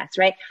believe in us.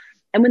 Right.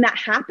 And when that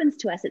happens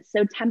to us, it's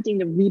so tempting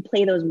to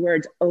replay those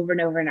words over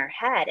and over in our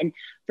head. And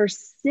for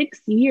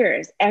 6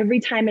 years, every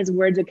time his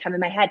words would come in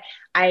my head,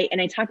 I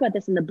talk about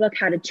this in the book,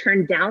 how to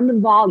turn down the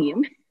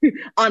volume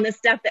on the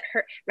stuff that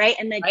hurt, right?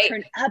 And like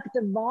turn up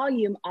the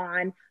volume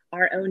on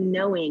our own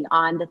knowing,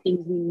 on the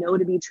things we know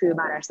to be true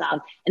about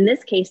ourselves. In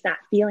this case, that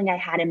feeling I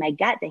had in my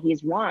gut that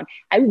he's wrong,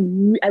 I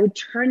would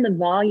turn the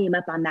volume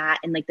up on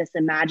that in like this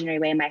imaginary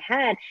way in my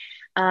head.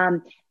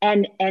 And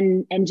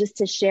just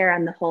to share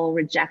on the whole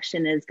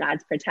rejection is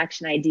God's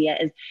protection idea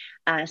is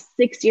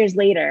 6 years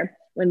later,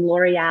 when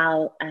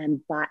L'Oreal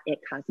bought IT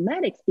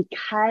Cosmetics,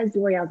 because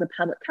L'Oreal is a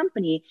public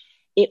company,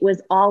 it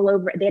was all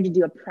over. They had to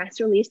do a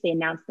press release. They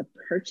announced the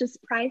purchase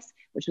price,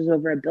 which was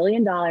over $1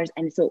 billion.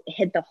 And so it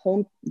hit the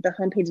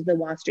homepage of the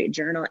Wall Street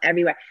Journal,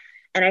 everywhere.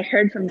 And I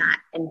heard from that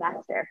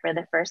investor for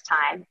the first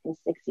time in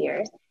 6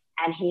 years.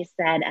 And he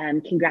said,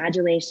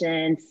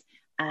 congratulations.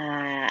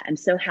 I'm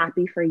so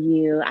happy for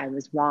you. I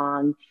was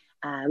wrong.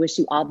 I wish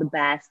you all the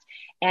best.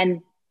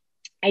 And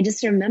I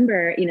just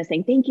remember,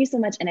 saying, thank you so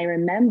much. And I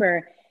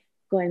remember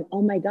going,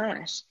 oh my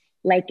gosh,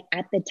 like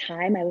at the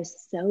time I was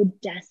so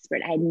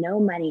desperate. I had no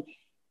money.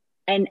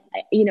 And,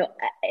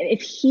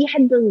 if he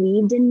had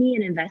believed in me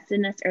and invested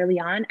in us early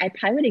on, I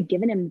probably would have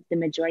given him the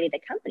majority of the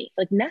company,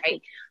 like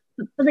nothing.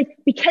 Right. But like,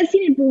 because he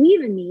didn't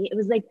believe in me, it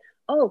was like,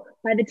 oh,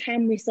 by the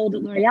time we sold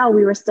at L'Oreal,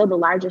 we were still the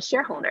largest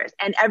shareholders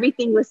and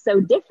everything was so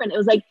different. It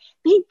was like,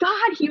 thank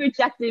God he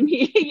rejected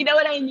me. You know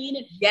what I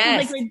mean?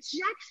 Yes. Like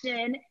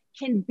rejection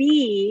can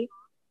be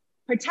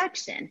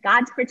protection,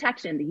 God's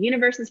protection, the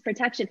universe's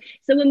protection.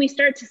 So when we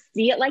start to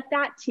see it like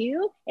that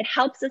too, it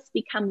helps us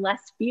become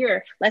less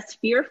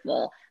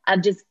fearful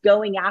of just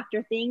going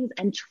after things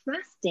and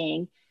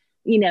trusting,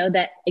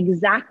 that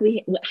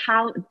exactly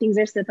how things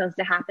are supposed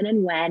to happen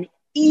and when,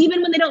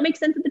 even when they don't make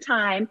sense at the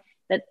time,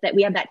 that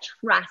we have that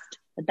trust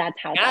that that's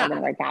how it's all going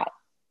to work out.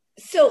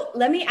 So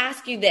let me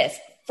ask you this,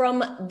 from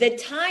the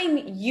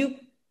time you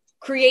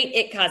create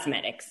IT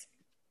Cosmetics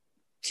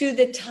to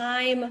the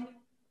time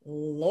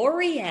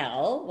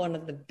L'Oreal, one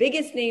of the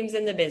biggest names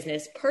in the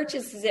business,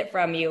 purchases it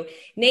from you,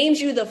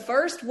 names you the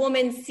first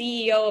woman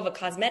CEO of a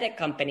cosmetic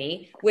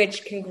company,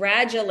 which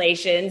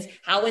congratulations.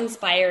 How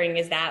inspiring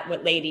is that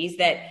with ladies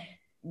that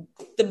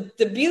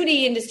the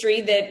beauty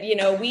industry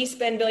that, we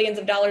spend billions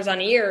of dollars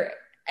on a year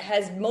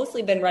has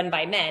mostly been run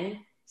by men.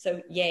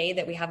 So yay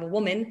that we have a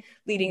woman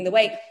leading the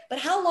way. But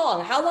how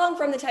long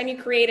from the time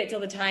you create it till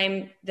the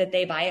time that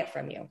they buy it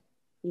from you?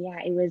 Yeah,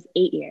 it was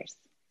 8 years.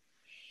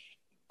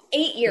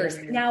 8 years.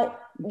 Now,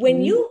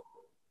 when you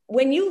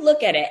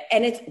look at it,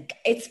 and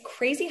it's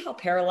crazy how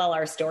parallel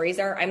our stories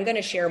are. I'm going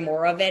to share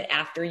more of it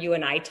after you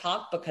and I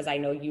talk, because I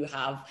know you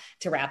have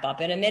to wrap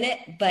up in a minute,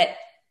 but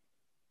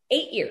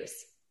 8 years,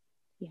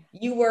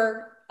 you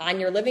were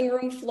on your living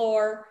room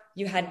floor.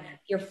 You had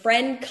your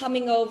friend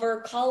coming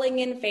over, calling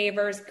in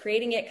favors,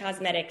 creating IT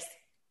Cosmetics,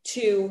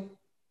 to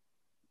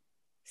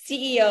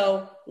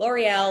CEO,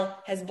 L'Oreal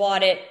has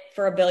bought it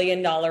for $1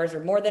 billion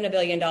or more than $1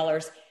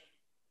 billion.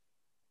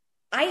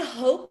 I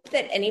hope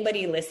that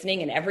anybody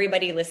listening and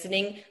everybody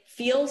listening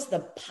feels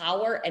the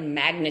power and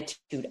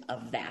magnitude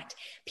of that.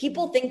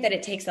 People think that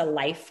it takes a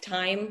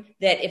lifetime,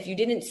 that if you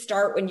didn't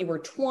start when you were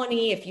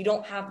 20, if you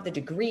don't have the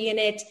degree in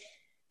it,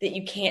 that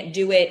you can't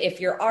do it. If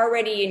you're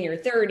already in your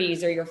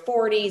 30s or your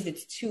 40s,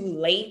 it's too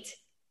late.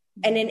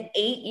 And in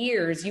 8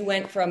 years, you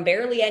went from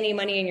barely any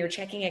money in your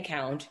checking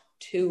account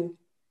to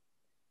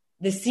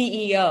the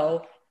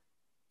CEO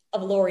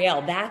of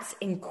L'Oreal. That's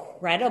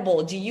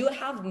incredible. Do you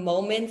have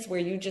moments where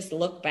you just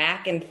look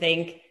back and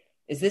think,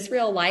 is this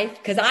real life?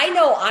 Because I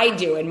know I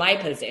do in my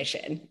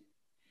position.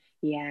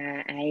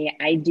 Yeah,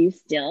 I do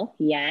still.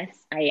 Yes,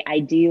 I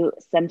do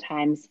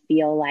sometimes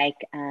feel like,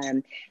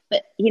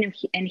 but,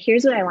 and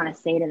here's what I want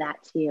to say to that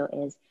too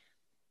is,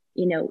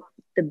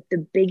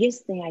 the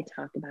biggest thing I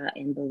talk about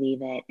in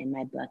Believe It in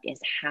my book is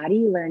how do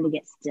you learn to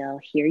get still,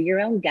 hear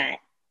your own gut,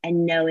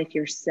 and know if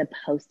you're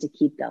supposed to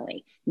keep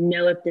going,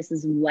 know if this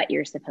is what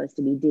you're supposed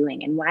to be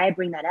doing. And why I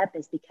bring that up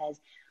is because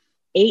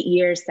 8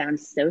 years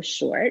sounds so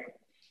short.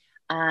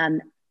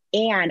 And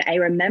I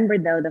remember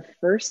though, the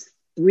first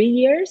 3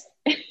 years,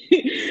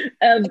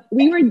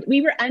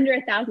 we were under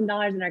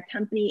 $1,000 in our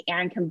company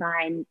and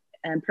combined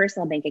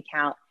personal bank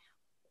account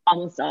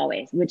almost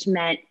always, which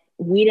meant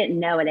we didn't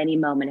know at any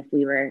moment if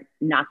we were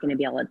not going to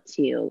be able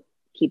to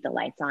keep the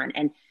lights on.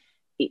 And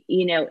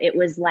it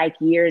was like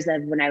years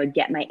of when I would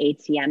get my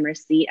ATM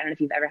receipt. I don't know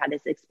if you've ever had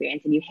this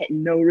experience and you hit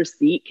no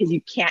receipt because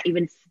you can't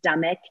even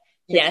stomach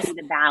to see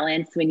the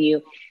balance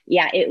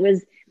it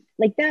was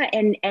like that.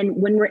 And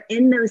when we're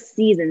in those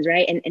seasons,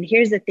 right? And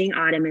here's the thing,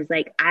 Autumn, is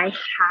like, I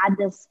had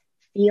this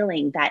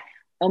feeling that,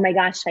 oh my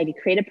gosh, I could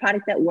create a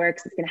product that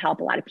works. It's going to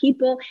help a lot of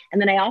people.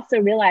 And then I also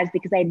realized,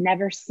 because I'd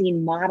never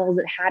seen models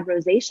that had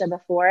rosacea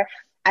before,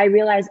 I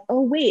realized,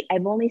 oh wait,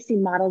 I've only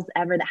seen models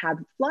ever that have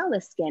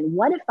flawless skin.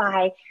 What if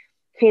I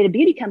create a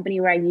beauty company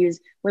where I use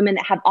women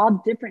that have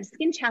all different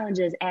skin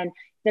challenges and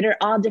that are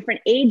all different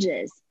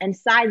ages and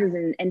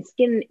sizes and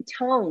skin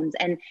tones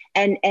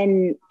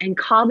and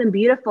call them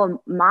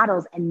beautiful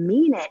models and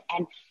mean it.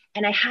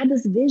 And I had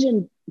this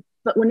vision,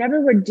 but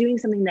whenever we're doing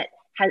something that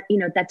has,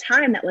 at that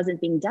time that wasn't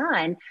being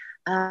done,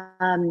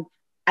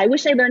 I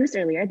wish I learned this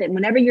earlier, that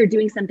whenever you're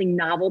doing something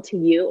novel to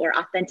you or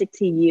authentic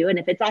to you, and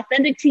if it's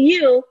authentic to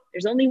you,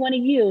 there's only one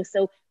of you.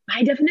 So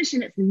by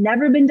definition, it's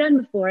never been done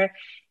before.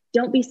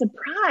 Don't be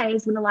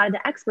surprised when a lot of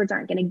the experts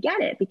aren't going to get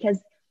it, because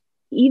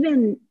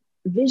even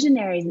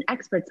visionaries and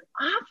experts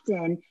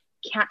often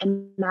can't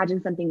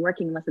imagine something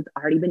working unless it's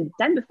already been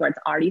done before. It's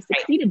already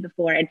succeeded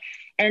before.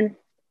 And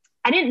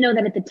I didn't know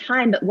that at the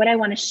time, but what I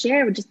want to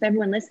share with just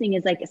everyone listening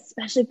is like,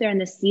 especially if they're in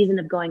this season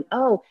of going,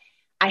 oh,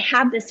 I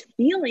have this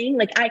feeling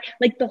like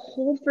the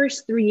whole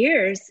first 3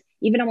 years,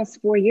 even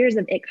almost 4 years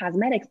of It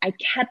Cosmetics, I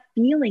kept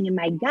feeling in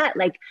my gut,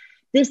 like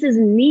this is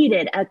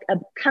needed, a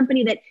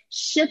company that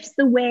shifts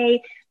the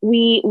way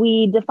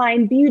we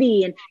define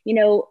beauty and, you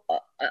know,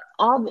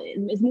 all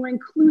is more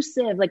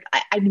inclusive. Like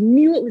I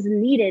knew it was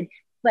needed,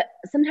 but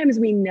sometimes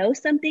we know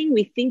something,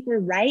 we think we're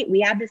right.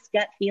 We have this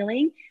gut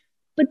feeling,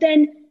 but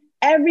then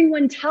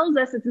everyone tells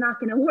us it's not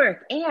going to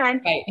work.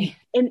 And, right.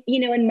 and, you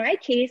know, in my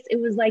case, it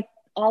was like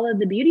all of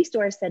the beauty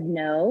stores said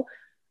no.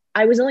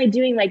 I was only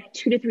doing like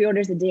 2 to 3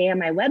 orders a day on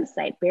my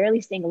website,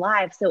 barely staying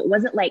alive. So it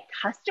wasn't like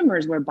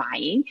customers were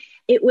buying.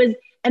 It was,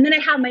 and then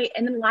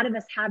and then a lot of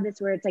us have this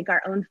where it's like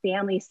our own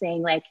family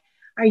saying like,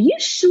 are you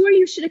sure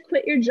you should have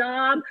quit your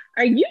job?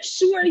 Are you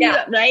sure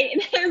right?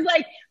 And it was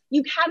like,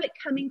 you have it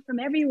coming from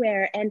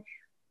everywhere. And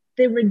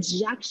the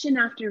rejection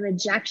after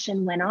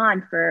rejection went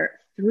on for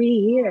 3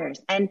 years.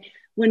 And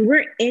when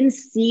we're in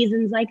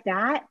seasons like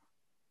that,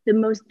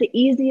 the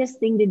easiest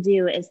thing to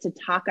do is to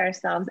talk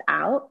ourselves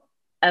out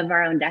of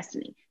our own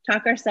destiny,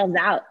 talk ourselves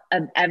out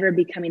of ever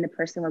becoming the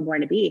person we're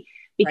born to be,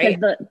 because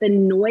the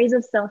noise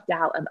of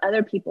self-doubt, of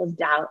other people's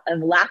doubt,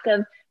 of lack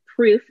of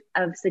proof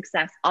of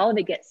success, all of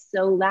it gets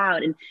so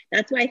loud. And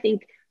that's why I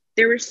think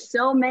there were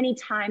so many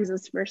times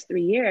those first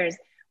 3 years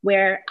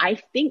where I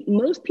think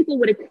most people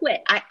would have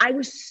quit. I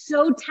was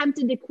so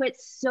tempted to quit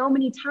so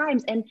many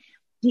times. And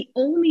the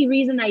only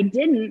reason I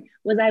didn't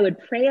was I would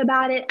pray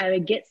about it. I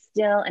would get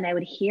still and I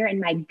would hear in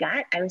my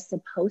gut, I was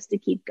supposed to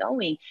keep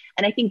going.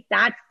 And I think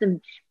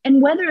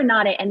and whether or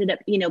not I ended up,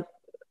 you know,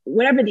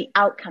 whatever the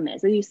outcome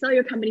is, whether you sell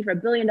your company for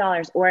 $1 billion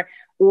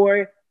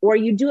or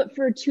you do it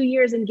for 2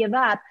 years and give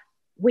up,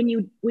 when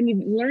you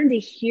learn to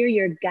hear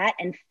your gut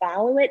and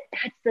follow it,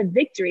 that's the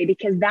victory,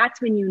 because that's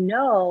when you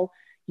know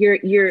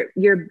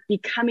you're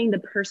becoming the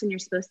person you're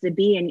supposed to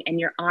be, and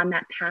you're on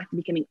that path to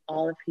becoming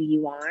all of who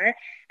you are.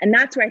 And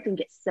that's where I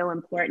think it's so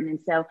important. And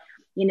so,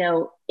 you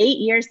know, 8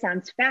 years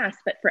sounds fast,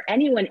 but for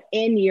anyone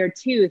in year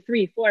 2,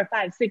 3, 4,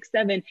 5, 6,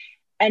 7,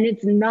 and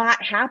it's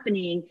not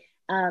happening,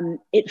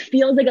 it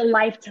feels like a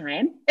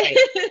lifetime. Right.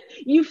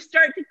 You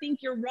start to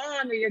think you're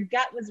wrong or your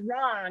gut was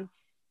wrong,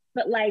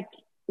 but like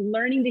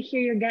learning to hear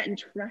your gut and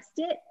trust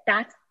it,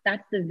 that's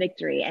the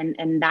victory.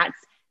 And that's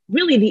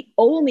really the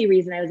only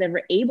reason I was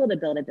ever able to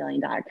build $1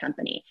 billion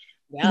company.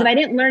 Because if I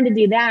didn't learn to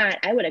do that,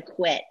 I would have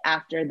quit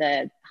after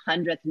the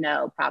 100th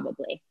no,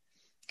 probably.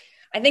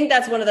 I think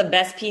that's one of the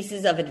best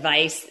pieces of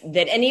advice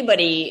that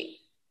anybody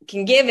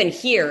can give and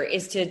hear,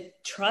 is to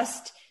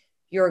trust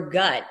your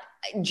gut.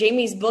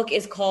 Jamie's book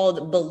is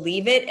called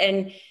Believe It.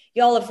 And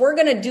y'all, if we're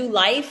going to do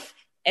life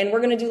and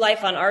we're going to do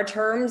life on our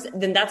terms,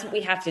 then that's what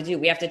we have to do.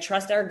 We have to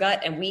trust our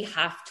gut and we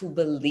have to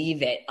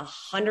believe it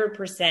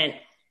 100%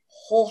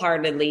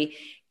 wholeheartedly.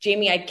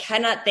 Jamie, I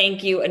cannot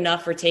thank you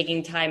enough for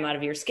taking time out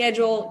of your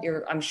schedule,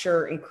 your, I'm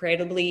sure,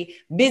 incredibly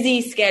busy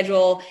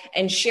schedule,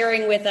 and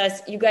sharing with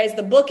us. You guys,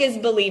 the book is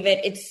Believe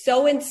It. It's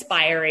so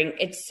inspiring.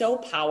 It's so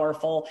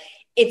powerful.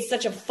 It's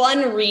such a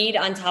fun read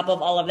on top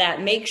of all of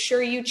that. Make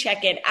sure you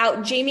check it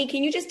out. Jamie,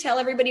 can you just tell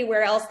everybody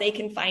where else they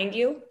can find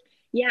you?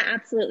 Yeah,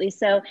 absolutely.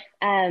 So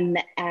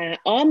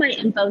all my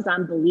info is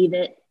on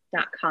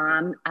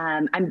BelieveIt.com.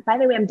 By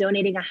the way, I'm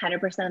donating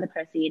 100% of the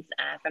proceeds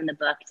from the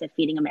book to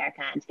Feeding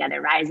America and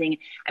Together Rising.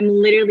 I'm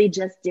literally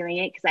just doing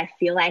it because I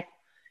feel like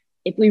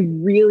if we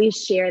really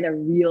share the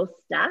real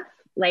stuff,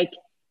 like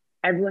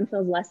everyone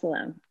feels less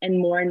alone and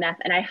more enough.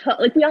 And I hope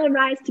like we all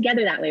rise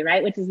together that way,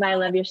 right? Which is why I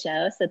love your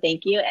show. So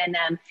thank you.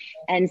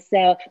 And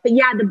so, but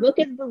yeah, the book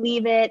is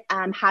Believe It,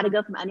 How to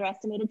Go from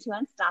Underestimated to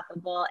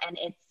Unstoppable. And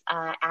it's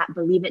at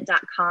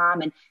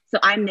BelieveIt.com. And so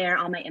I'm there,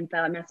 all my info.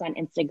 I'm also on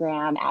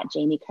Instagram at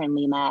Jamie Kern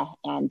Lima.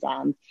 And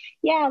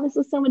yeah, this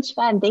was so much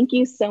fun. Thank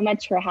you so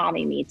much for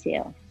having me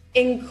too.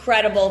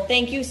 Incredible.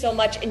 Thank you so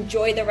much.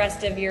 Enjoy the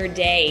rest of your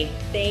day.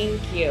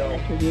 Thank you.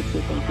 You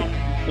too.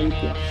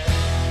 Thank you.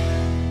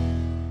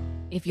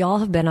 If y'all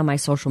have been on my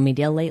social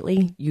media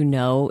lately, you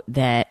know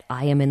that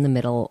I am in the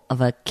middle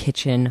of a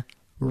kitchen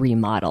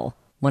remodel.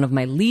 One of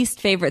my least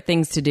favorite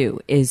things to do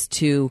is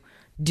to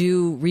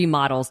do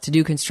remodels, to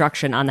do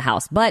construction on the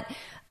house. But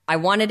I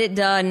wanted it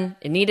done.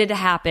 It needed to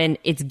happen.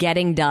 It's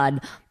getting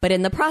done. But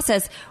in the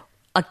process,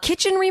 a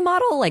kitchen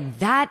remodel, like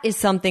that is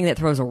something that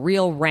throws a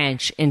real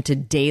wrench into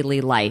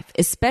daily life,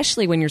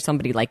 especially when you're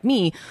somebody like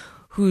me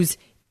who's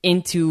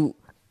into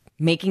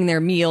making their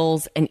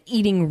meals and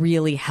eating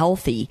really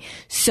healthy.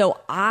 So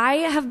I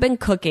have been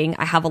cooking.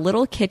 I have a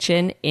little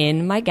kitchen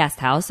in my guest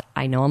house.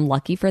 I know I'm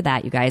lucky for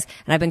that, you guys.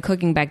 And I've been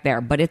cooking back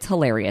there, but it's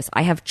hilarious.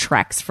 I have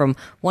treks from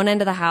one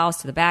end of the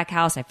house to the back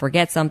house. I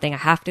forget something. I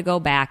have to go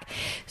back.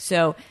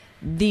 So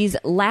these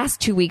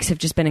last 2 weeks have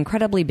just been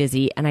incredibly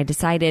busy, and I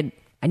decided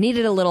I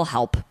needed a little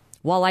help.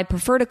 While I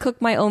prefer to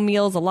cook my own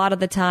meals a lot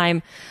of the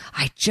time,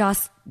 I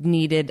just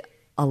needed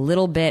a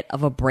little bit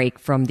of a break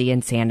from the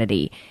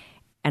insanity.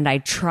 And I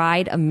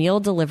tried a meal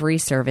delivery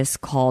service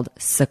called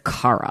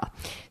Sakara.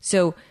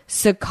 So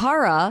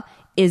Sakara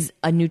is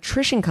a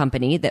nutrition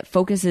company that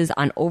focuses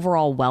on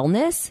overall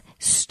wellness,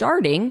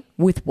 starting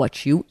with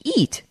what you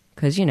eat,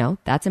 because, you know,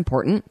 that's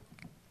important.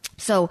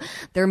 So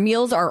their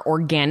meals are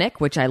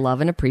organic, which I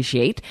love and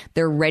appreciate.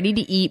 They're ready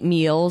to eat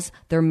meals.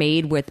 They're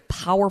made with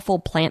powerful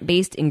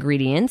plant-based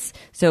ingredients.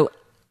 So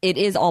it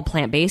is all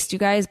plant-based, you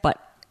guys, but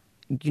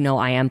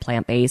I am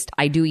plant-based.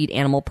 I do eat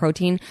animal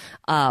protein.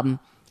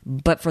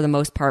 But for the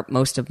most part,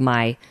 most of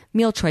my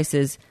meal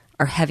choices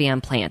are heavy on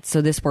plants.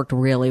 So this worked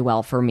really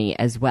well for me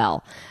as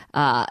well.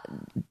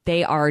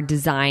 They are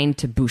designed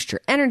to boost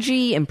your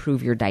energy,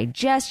 improve your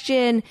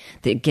digestion,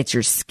 that gets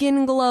your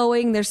skin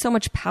glowing. There's so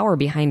much power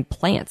behind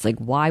plants. Like,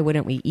 why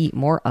wouldn't we eat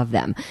more of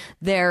them?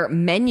 Their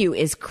menu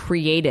is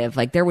creative.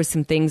 Like, there was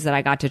some things that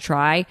I got to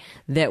try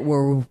that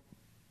were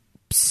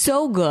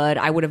so good.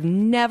 I would have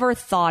never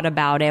thought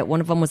about it. One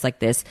of them was like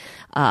this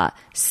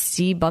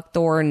sea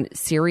buckthorn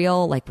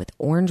cereal, like with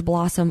orange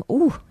blossom.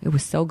 Ooh, it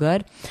was so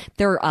good.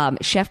 They're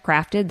chef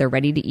crafted. They're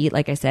ready to eat.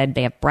 Like I said,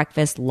 they have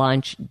breakfast,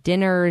 lunch,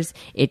 dinners.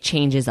 It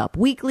changes up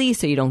weekly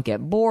so you don't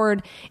get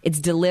bored. It's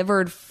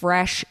delivered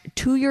fresh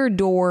to your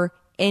door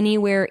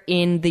anywhere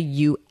in the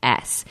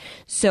U.S.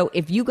 So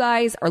if you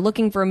guys are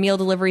looking for a meal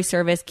delivery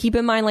service, keep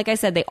in mind, like I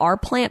said, they are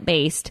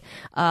plant-based.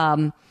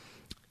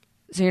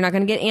 So you're not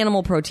going to get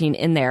animal protein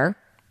in there.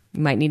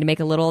 You might need to make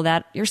a little of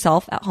that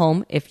yourself at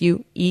home if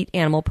you eat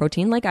animal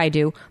protein like I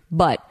do.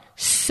 But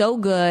so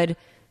good.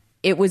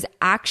 It was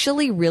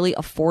actually really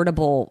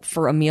affordable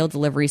for a meal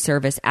delivery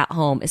service at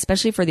home,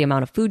 especially for the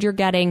amount of food you're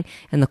getting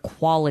and the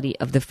quality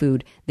of the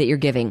food that you're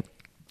getting.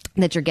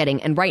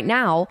 And right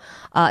now,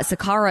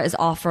 Sakara is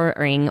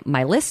offering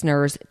my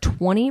listeners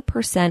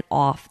 20%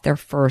 off their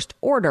first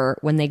order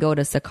when they go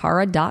to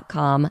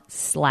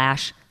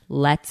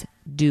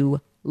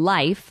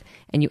sakara.com/letsdolife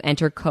and you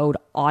enter code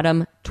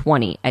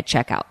AUTUMN20 at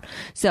checkout.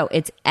 So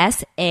it's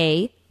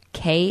SAKARA,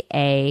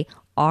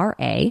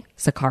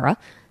 Sakara,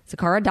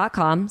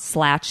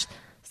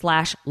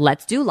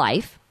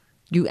 sakara.com/letsdolife.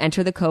 You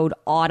enter the code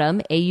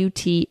AUTUMN,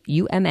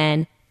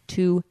 AUTUMN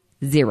 20.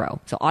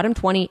 So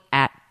AUTUMN20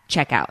 at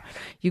checkout.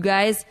 You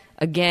guys,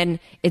 again,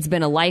 it's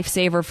been a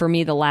lifesaver for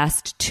me the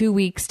last 2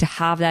 weeks to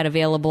have that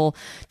available,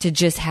 to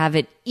just have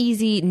it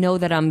easy, know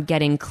that I'm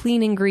getting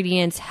clean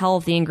ingredients,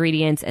 healthy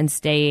ingredients, and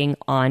staying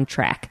on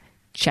track.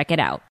 Check it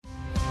out.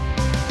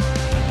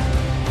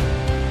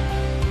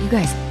 You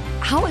guys,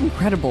 how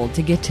incredible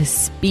to get to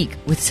speak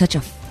with such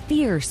a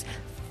fierce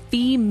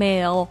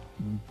female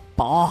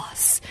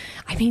boss.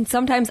 I mean,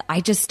 sometimes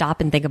I just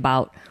stop and think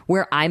about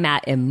where I'm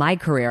at in my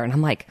career, and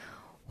I'm like,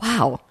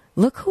 wow,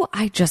 look who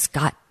I just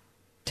got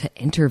to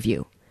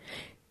interview.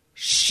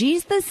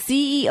 She's the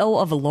CEO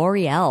of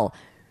L'Oreal.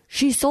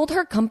 She sold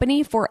her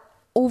company for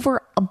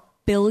over $1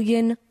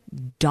 billion.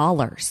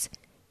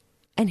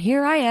 And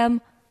here I am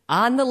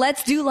on the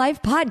Let's Do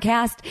Life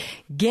podcast,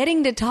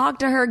 getting to talk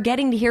to her,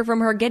 getting to hear from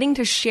her, getting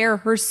to share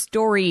her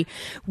story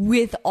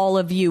with all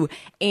of you.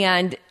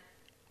 And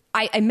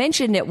I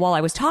mentioned it while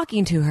I was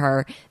talking to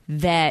her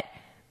that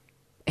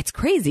it's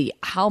crazy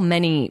how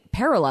many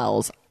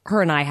parallels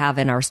her and I have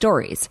in our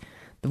stories.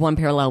 The one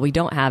parallel we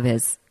don't have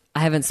is I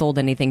haven't sold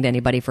anything to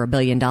anybody for $1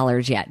 billion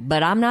yet,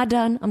 but I'm not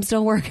done. I'm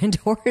still working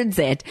towards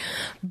it.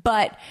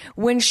 But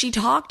when she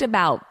talked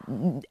about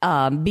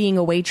being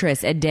a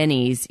waitress at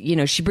Denny's,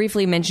 she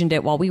briefly mentioned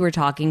it while we were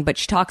talking, but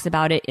she talks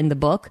about it in the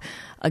book.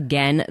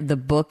 Again, the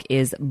book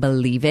is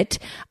Believe It.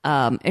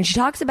 And she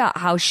talks about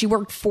how she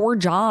worked 4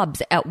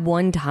 jobs at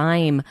one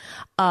time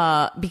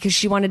because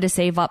she wanted to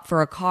save up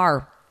for a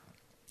car.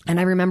 And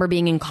I remember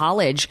being in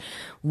college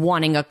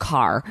wanting a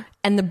car.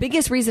 And the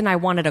biggest reason I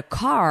wanted a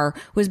car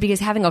was because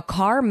having a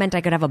car meant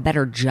I could have a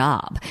better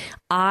job.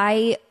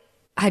 I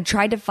had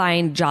tried to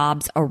find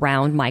jobs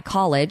around my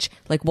college,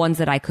 like ones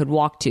that I could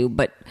walk to,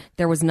 but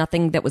there was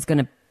nothing that was going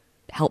to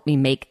help me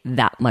make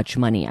that much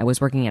money. I was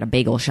working at a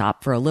bagel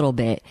shop for a little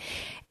bit.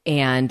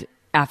 And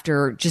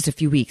after just a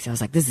few weeks, I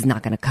was like, this is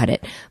not going to cut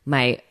it.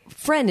 My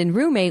friend and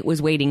roommate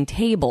was waiting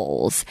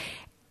tables,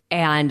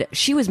 and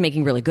she was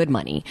making really good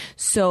money.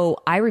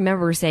 So I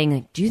remember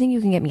saying, do you think you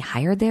can get me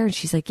hired there? And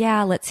she's like,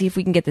 yeah, let's see if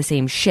we can get the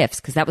same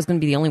shifts. Because that was going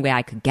to be the only way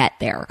I could get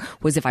there,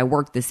 was if I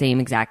worked the same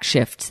exact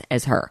shifts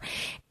as her.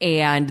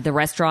 And the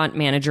restaurant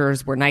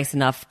managers were nice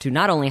enough to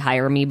not only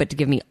hire me, but to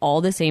give me all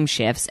the same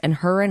shifts. And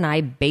her and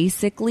I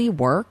basically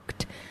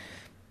worked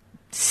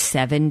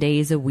 7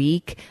 days a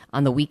week.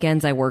 On the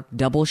weekends, I worked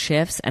double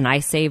shifts, and I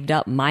saved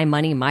up my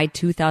money, my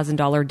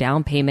 $2,000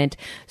 down payment,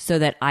 so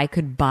that I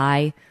could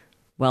buy...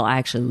 Well, I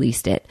actually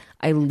leased it.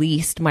 I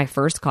leased my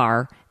first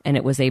car, and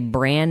it was a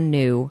brand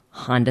new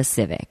Honda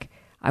Civic.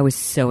 I was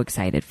so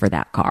excited for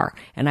that car,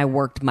 and I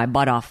worked my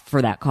butt off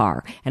for that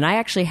car. And I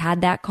actually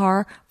had that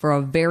car for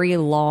a very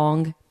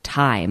long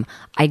time.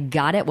 I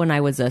got it when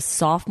I was a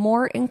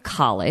sophomore in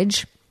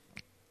college.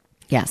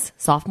 Yes,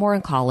 sophomore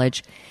in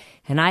college.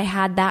 And I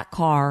had that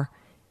car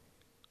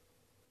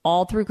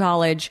all through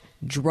college,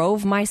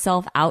 drove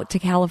myself out to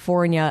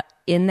California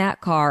in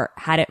that car,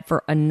 had it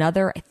for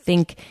another, I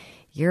think,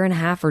 year and a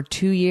half or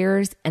 2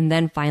 years, and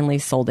then finally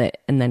sold it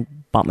and then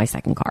bought my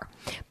second car.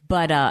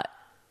 But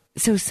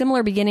so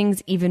similar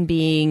beginnings, even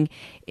being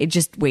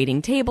just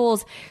waiting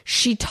tables.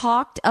 She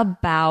talked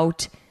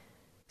about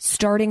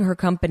starting her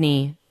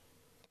company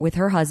with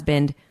her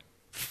husband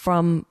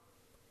from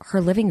her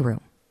living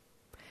room.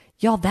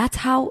 Y'all, that's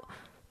how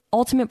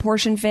Ultimate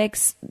Portion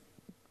Fix,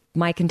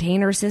 my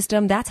container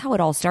system, that's how it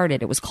all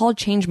started. It was called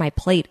Change My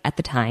Plate at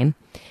the time.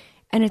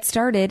 And it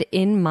started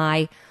in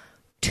my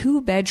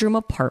 2-bedroom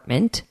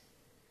apartment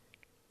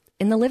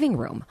in the living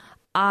room.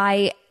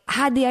 I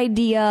had the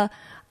idea.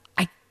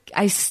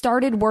 I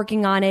started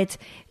working on it.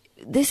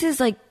 This is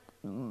like,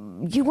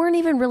 you weren't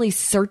even really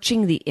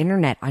searching the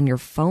internet on your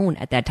phone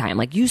at that time.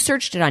 Like, you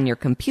searched it on your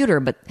computer,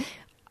 but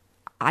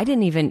I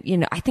didn't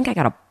even, I think I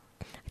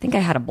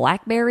had a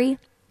BlackBerry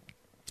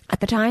at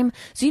the time.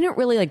 So you didn't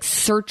really like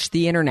search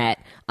the internet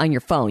on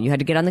your phone. You had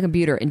to get on the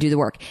computer and do the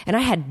work. And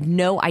I had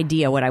no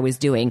idea what I was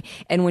doing.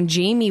 And when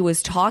Jamie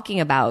was talking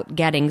about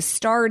getting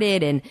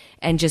started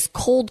and just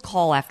cold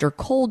call after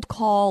cold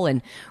call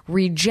and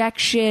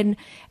rejection,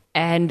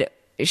 and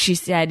she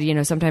said,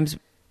 sometimes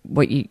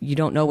what you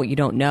don't know what you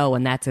don't know,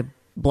 and that's a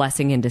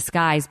blessing in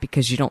disguise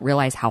because you don't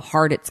realize how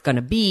hard it's going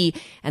to be.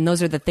 And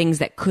those are the things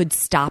that could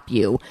stop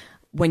you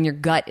when your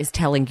gut is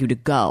telling you to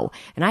go.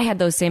 And I had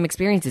those same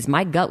experiences.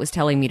 My gut was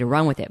telling me to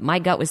run with it. My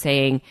gut was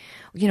saying,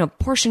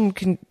 portion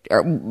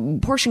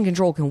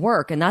control can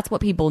work, and that's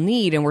what people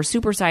need, and we're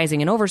supersizing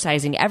and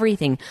oversizing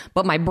everything.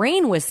 But my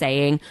brain was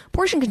saying,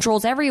 portion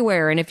control's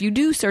everywhere, and if you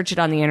do search it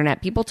on the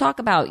internet, people talk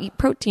about eat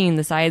protein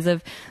the size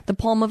of the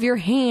palm of your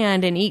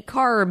hand and eat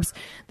carbs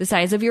the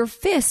size of your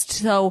fist.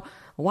 So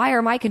why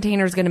are my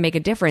containers going to make a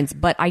difference?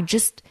 But I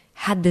just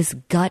had this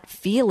gut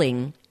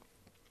feeling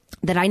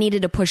that I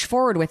needed to push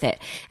forward with it.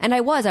 And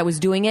I was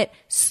doing it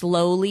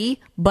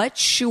slowly but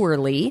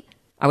surely.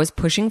 I was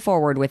pushing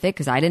forward with it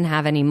because I didn't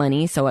have any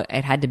money. So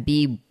it had to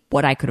be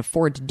what I could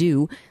afford to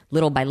do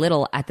little by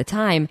little at the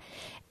time.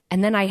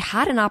 And then I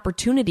had an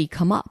opportunity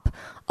come up.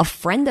 A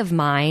friend of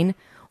mine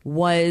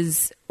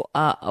was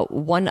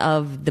one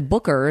of the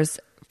bookers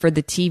for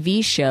the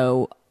TV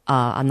show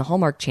on the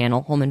Hallmark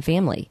Channel, Home and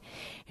Family.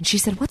 And she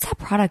said, "What's that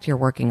product you're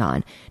working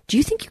on? Do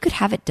you think you could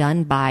have it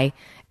done by,"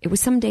 it was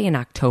some day in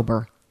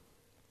October.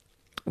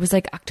 It was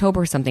like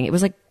October or something. It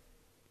was like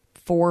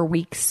 4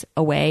 weeks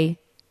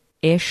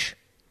away-ish.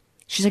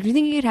 She's like, "Do you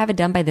think you could have it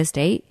done by this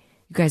date?"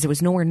 You guys, it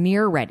was nowhere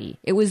near ready.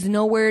 It was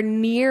nowhere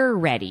near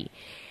ready.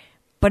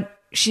 But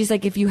she's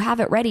like, "If you have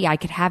it ready, I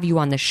could have you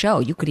on the show.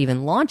 You could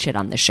even launch it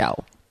on the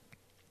show."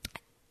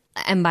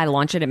 And by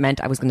launch it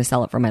meant I was going to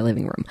sell it from my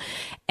living room.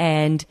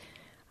 And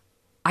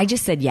I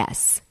just said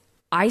yes.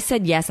 I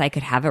said yes, I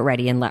could have it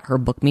ready and let her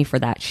book me for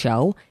that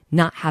show,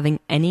 not having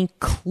any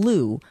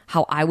clue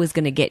how I was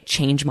going to get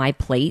Change My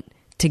Plate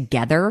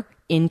together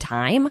in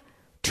time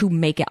to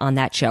make it on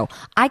that show.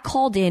 I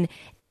called in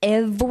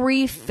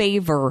every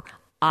favor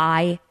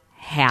I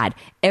had,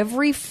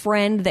 every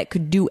friend that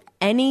could do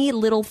any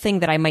little thing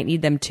that I might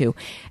need them to.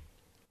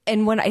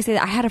 And when I say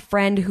that, I had a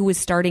friend who was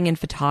starting in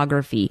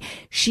photography.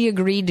 She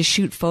agreed to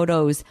shoot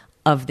photos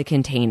of the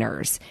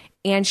containers,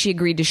 and she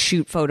agreed to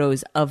shoot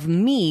photos of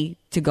me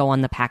to go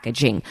on the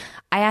packaging.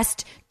 I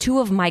asked 2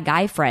 of my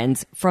guy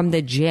friends from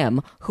the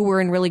gym who were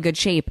in really good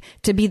shape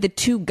to be the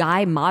 2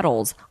 guy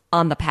models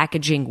on the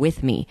packaging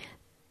with me.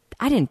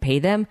 I didn't pay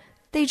them.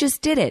 They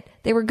just did it.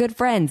 They were good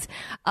friends.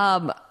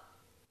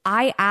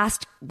 I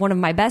asked one of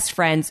my best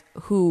friends,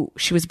 who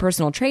she was a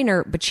personal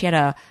trainer, but she had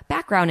a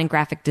background in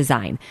graphic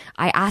design.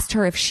 I asked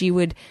her if she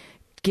would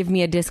give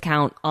me a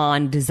discount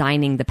on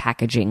designing the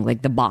packaging,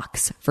 like the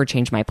box for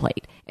Change My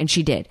Plate. And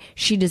she did.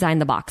 She designed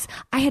the box.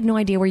 I had no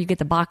idea where you get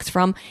the box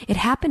from. It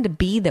happened to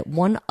be that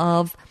one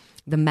of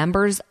the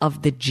members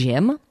of the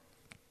gym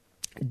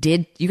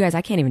did, you guys,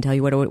 I can't even tell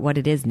you what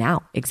it is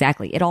now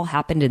exactly. It all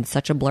happened in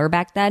such a blur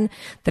back then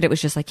that it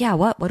was just like, yeah,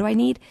 what do I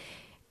need?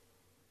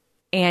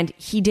 And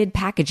he did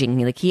packaging.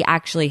 Like,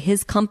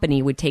 his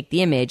company would take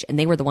the image, and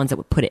they were the ones that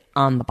would put it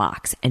on the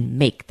box and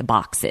make the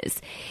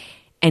boxes.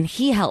 And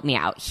he helped me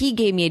out. He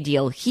gave me a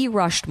deal. He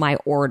rushed my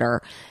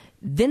order.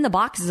 Then the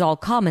boxes all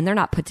come and they're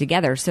not put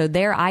together. So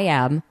there I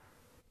am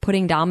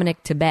putting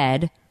Dominic to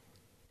bed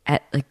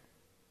at like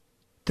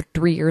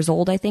 3 years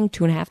old, I think,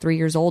 2.5, 3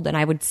 years old. And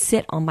I would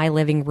sit on my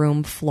living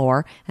room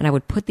floor and I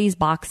would put these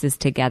boxes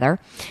together.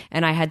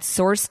 And I had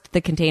sourced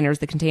the containers.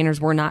 The containers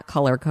were not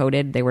color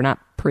coded. They were not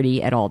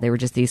pretty at all. They were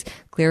just these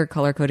clear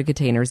color coded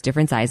containers,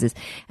 different sizes.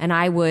 And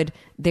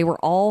they were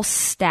all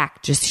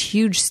stacked, just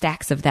huge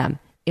stacks of them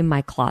in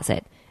my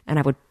closet. And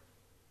I would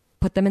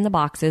put them in the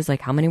boxes,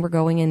 like how many were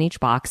going in each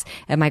box.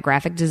 And my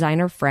graphic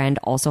designer friend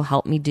also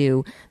helped me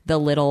do the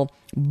little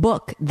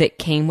book that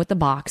came with the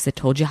box that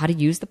told you how to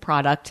use the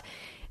product.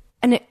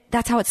 And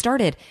that's how it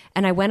started.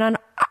 And I went on,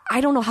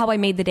 I don't know how I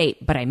made the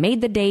date, but I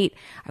made the date.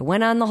 I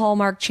went on the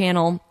Hallmark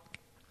Channel.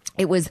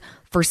 It was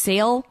for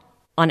sale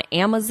on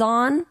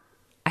Amazon.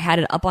 I had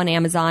it up on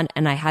Amazon,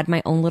 and I had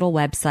my own little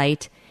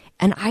website.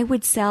 And I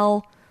would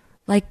sell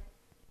like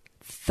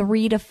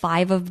 3 to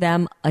 5 of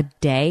them a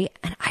day.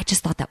 And I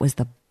just thought that was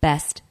the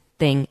best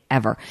thing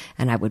ever.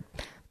 And I would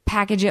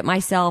package it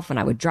myself, and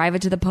I would drive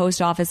it to the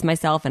post office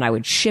myself, and I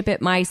would ship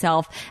it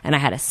myself. And I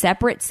had a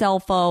separate cell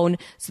phone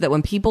so that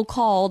when people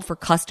called for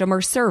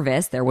customer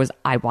service,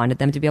 I wanted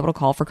them to be able to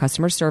call for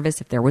customer service.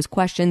 If there was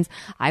questions,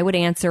 I would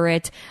answer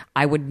it.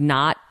 I would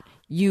not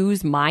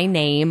use my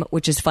name,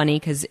 which is funny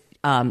because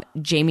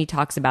Jamie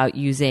talks about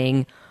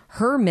using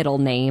her middle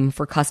name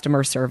for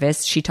customer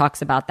service. She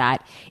talks about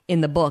that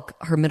in the book.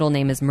 Her middle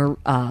name is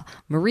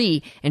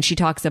Marie, and she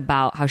talks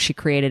about how she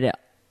created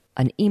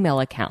an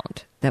email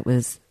account that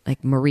was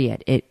like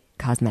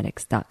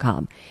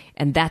marie@itcosmetics.com.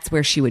 And that's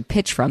where she would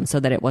pitch from, so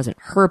that it wasn't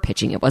her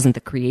pitching. It wasn't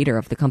the creator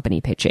of the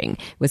company pitching.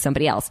 It was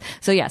somebody else.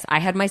 So yes, I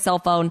had my cell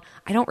phone.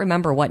 I don't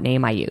remember what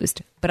name I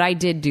used, but I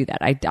did do that.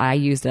 I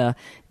used an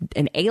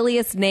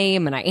alias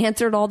name, and I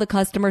answered all the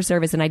customer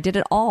service, and I did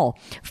it all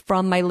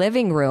from my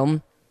living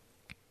room.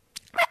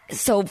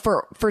 So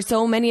for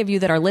so many of you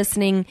that are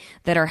listening,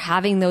 that are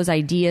having those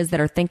ideas, that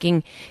are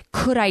thinking,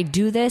 could I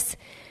do this?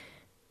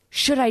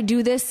 Should I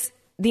do this?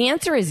 The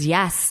answer is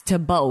yes to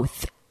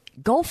both.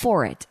 Go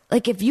for it.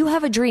 Like, if you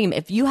have a dream,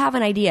 if you have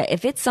an idea,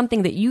 if it's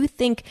something that you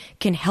think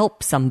can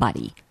help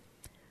somebody,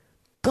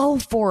 go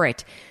for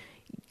it.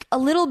 A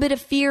little bit of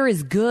fear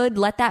is good.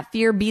 Let that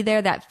fear be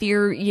there. That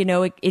fear,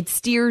 it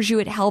steers you,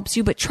 it helps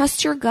you, but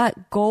trust your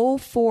gut. Go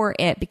for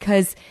it,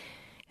 because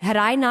had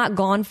I not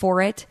gone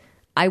for it,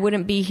 I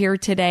wouldn't be here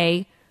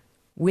today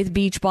with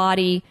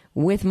Beachbody,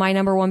 with my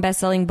 #1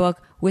 best-selling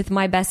book, with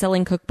my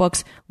best-selling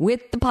cookbooks,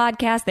 with the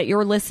podcast that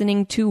you're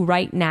listening to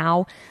right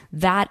now.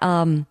 That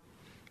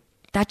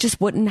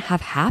just wouldn't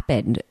have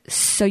happened.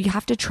 So you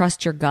have to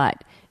trust your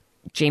gut.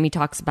 Jamie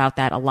talks about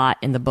that a lot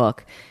in the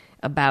book,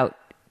 about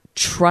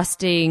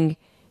trusting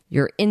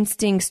your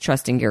instincts,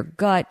 trusting your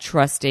gut,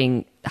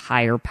 trusting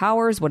higher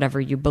powers,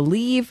 whatever you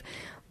believe.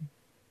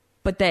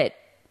 But that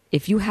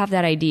if you have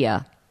that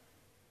idea,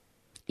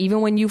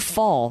 even when you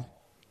fall,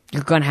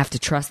 you're going to have to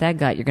trust that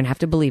gut. You're going to have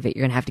to believe it.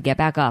 You're going to have to get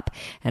back up.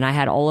 And I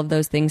had all of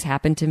those things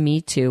happen to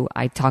me too.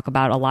 I talk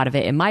about a lot of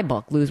it in my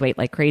book, Lose Weight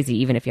Like Crazy,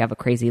 Even If You Have a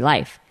Crazy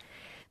Life.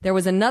 There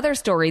was another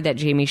story that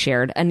Jamie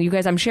shared. And you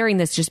guys, I'm sharing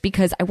this just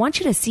because I want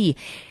you to see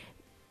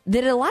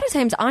that a lot of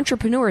times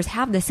entrepreneurs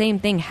have the same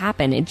thing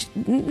happen. It's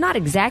not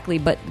exactly,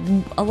 but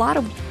a lot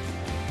of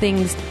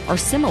things are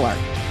similar.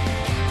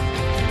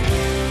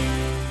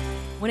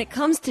 When it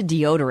comes to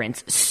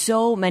deodorants,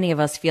 so many of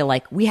us feel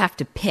like we have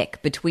to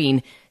pick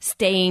between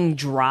staying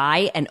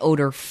dry and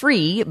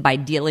odor-free by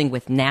dealing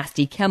with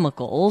nasty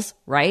chemicals,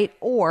 right?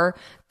 Or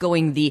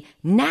going the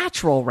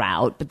natural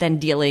route, but then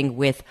dealing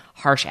with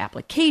harsh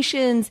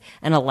applications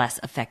and a less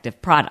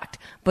effective product.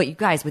 But you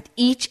guys, with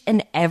each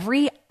and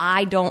every,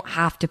 I don't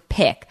have to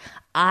pick.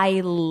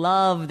 I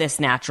love this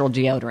natural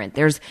deodorant.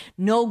 There's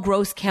no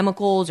gross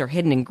chemicals or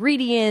hidden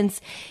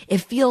ingredients. It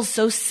feels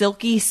so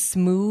silky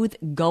smooth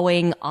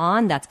going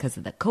on. That's because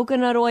of the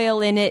coconut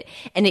oil in it.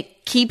 And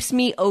it keeps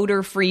me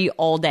odor-free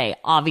all day.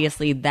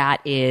 Obviously,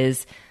 that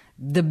is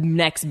the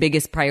next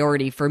biggest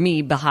priority for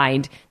me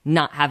behind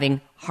not having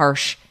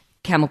harsh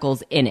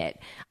chemicals in it.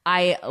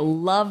 I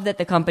love that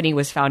the company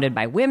was founded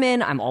by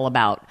women. I'm all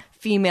about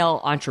female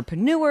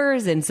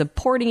entrepreneurs and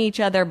supporting each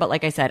other. But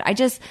like I said, I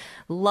just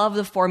love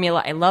the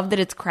formula. I love that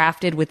it's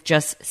crafted with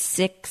just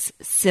 6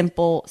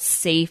 simple,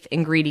 safe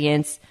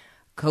ingredients.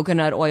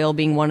 Coconut oil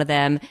being one of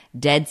them,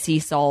 Dead Sea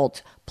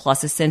salt,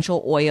 plus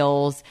essential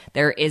oils.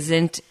 There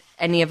isn't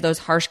any of those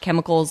harsh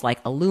chemicals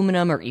like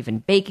aluminum or even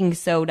baking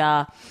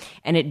soda.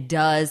 And it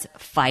does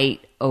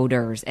fight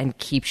odors and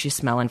keeps you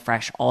smelling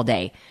fresh all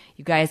day.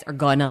 You guys are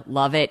gonna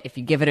love it if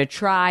you give it a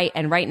try.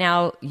 And right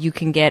now you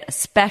can get a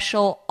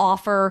special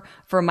offer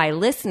for my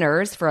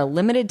listeners for a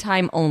limited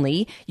time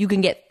only. You can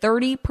get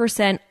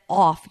 30%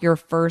 off your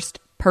first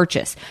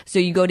purchase. So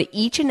you go to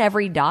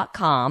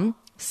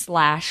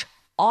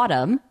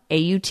eachandevery.com/autumn,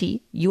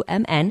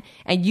 AUTUMN,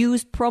 and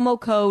use promo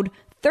code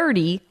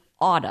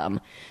 30autumn.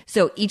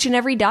 So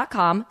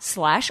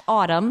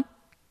eachandevery.com/autumn,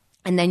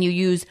 and then you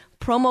use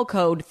promo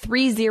code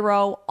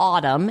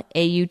 30autumn,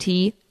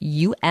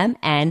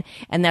 AUTUMN,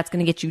 and that's going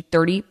to get you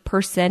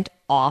 30%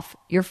 off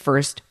your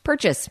first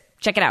purchase.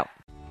 Check it out.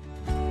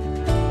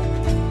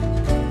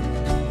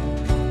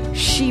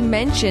 She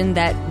mentioned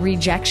that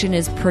rejection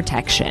is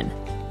protection.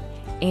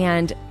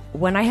 And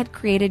when I had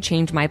created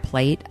Change My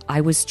Plate,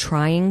 I was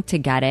trying to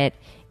get it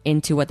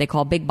into what they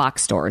call big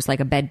box stores, like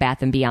a Bed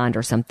Bath & Beyond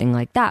or something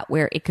like that,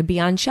 where it could be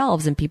on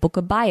shelves and people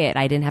could buy it.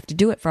 I didn't have to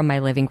do it from my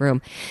living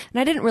room. And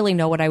I didn't really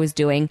know what I was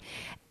doing.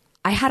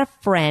 I had a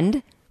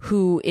friend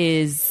who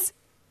is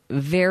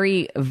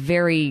very,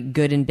 very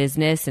good in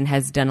business and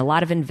has done a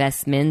lot of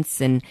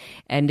investments and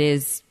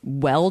is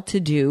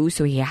well-to-do.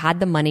 So he had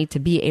the money to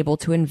be able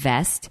to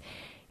invest.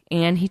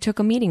 And he took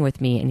a meeting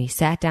with me and he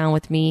sat down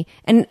with me.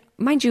 And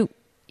mind you,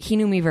 he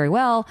knew me very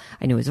well.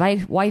 I knew his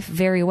wife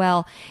very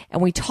well.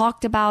 And we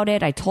talked about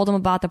it. I told him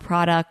about the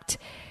product.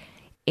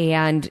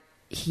 And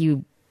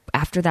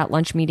after that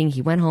lunch meeting,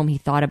 he went home, he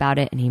thought about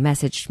it, and he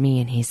messaged me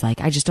and he's like,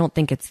 I just don't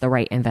think it's the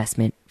right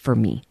investment for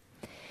me.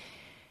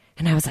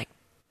 And I was like,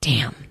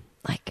 damn,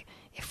 like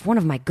if one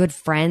of my good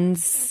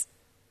friends'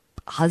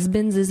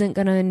 husbands isn't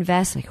going to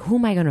invest, like who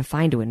am I going to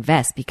find to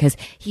invest? Because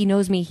he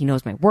knows me, he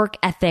knows my work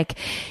ethic.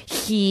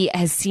 He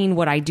has seen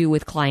what I do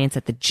with clients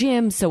at the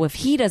gym. So if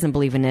he doesn't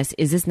believe in this,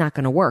 is this not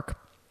going to work?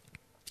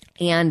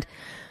 And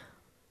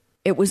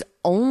it was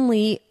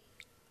only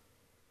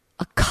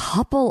a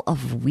couple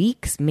of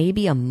weeks,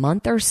 maybe a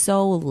month or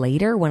so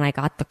later when I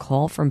got the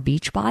call from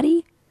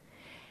Beachbody.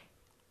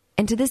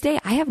 And to this day,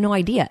 I have no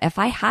idea. If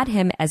I had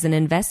him as an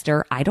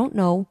investor, I don't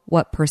know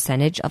what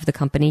percentage of the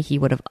company he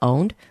would have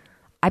owned.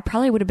 I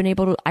probably would have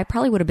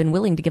been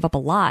willing to give up a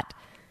lot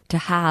to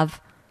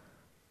have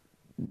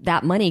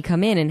that money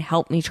come in and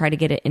help me try to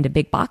get it into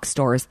big box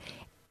stores.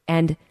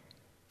 And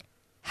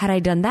had I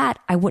done that,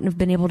 I wouldn't have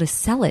been able to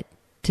sell it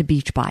to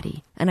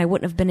Beachbody, and I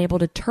wouldn't have been able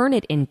to turn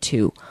it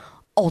into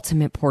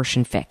Ultimate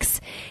Portion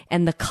Fix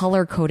and the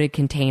color-coded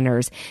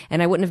containers,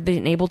 and I wouldn't have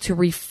been able to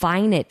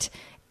refine it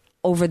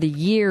over the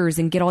years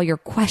and get all your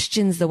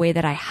questions the way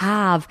that I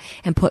have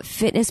and put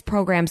fitness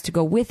programs to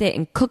go with it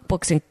and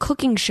cookbooks and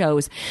cooking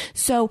shows.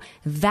 So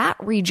that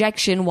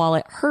rejection, while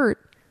it hurt,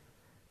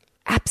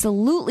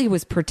 absolutely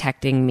was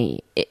protecting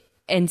me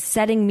and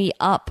setting me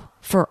up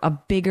for a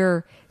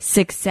bigger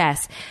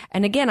success.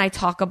 And again, I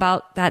talk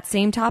about that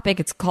same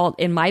topic. It's called,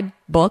 in my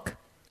book,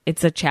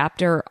 it's a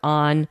chapter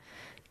on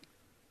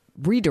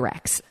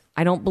redirects.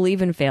 I don't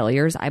believe in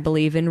failures. I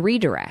believe in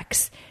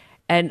redirects.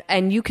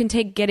 And you can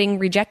take getting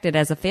rejected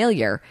as a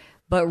failure,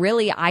 but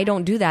really I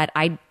don't do that.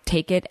 I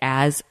take it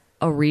as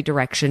a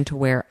redirection to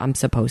where I'm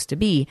supposed to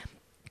be.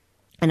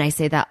 And I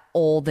say that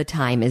all the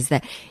time, is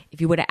that if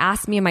you would have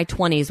asked me in my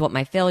 20s what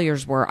my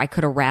failures were, I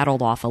could have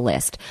rattled off a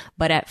list.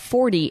 But at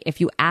 40,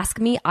 if you ask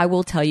me, I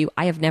will tell you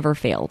I have never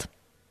failed.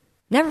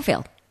 Never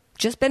failed.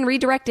 Just been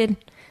redirected.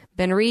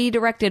 Been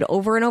redirected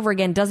over and over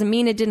again. Doesn't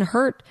mean it didn't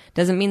hurt.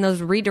 Doesn't mean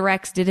those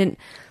redirects didn't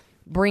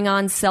bring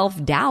on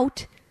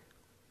self-doubt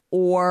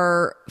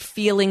or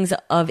feelings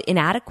of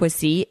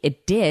inadequacy.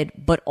 It did.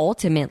 But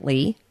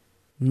ultimately,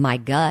 my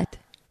gut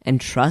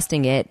and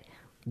trusting it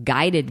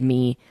guided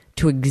me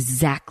to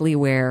exactly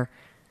where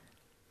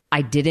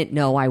I didn't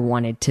know I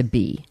wanted to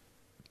be.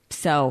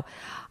 So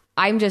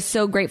I'm just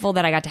so grateful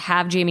that I got to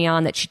have Jamie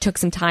on, that she took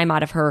some time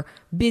out of her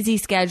busy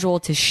schedule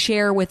to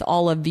share with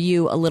all of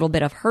you a little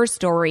bit of her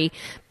story,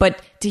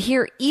 but to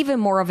hear even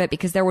more of it,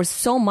 because there was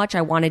so much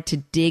I wanted to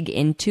dig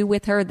into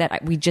with her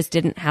that we just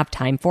didn't have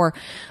time for,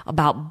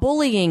 about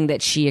bullying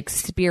that she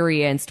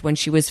experienced when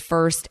she was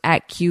first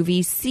at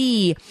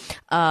QVC,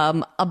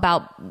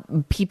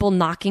 about people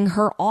knocking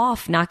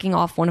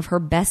off one of her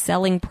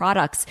best-selling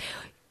products.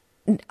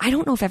 I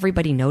don't know if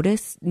everybody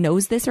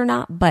knows this or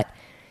not, but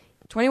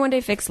 21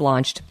 Day Fix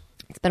launched.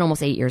 It's been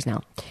almost 8 years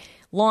now.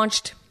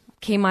 Launched,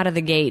 came out of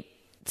the gate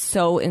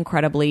so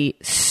incredibly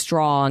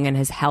strong and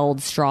has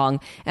held strong.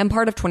 And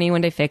part of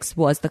 21 Day Fix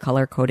was the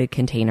color-coded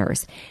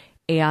containers.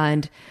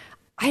 And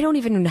I don't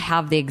even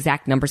have the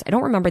exact numbers. I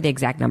don't remember the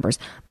exact numbers.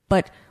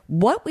 But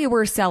what we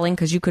were selling,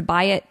 because you could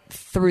buy it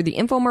through the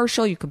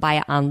infomercial, you could buy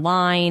it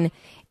online,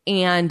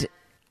 and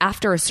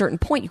after a certain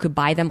point, you could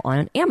buy them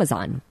on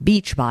Amazon.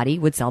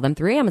 Beachbody would sell them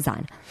through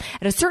Amazon.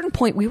 At a certain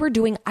point, we were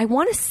doing, I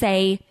want to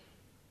say,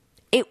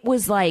 it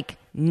was like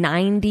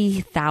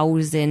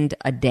 90,000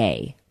 a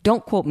day.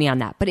 Don't quote me on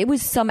that, but it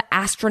was some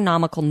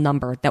astronomical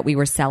number that we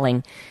were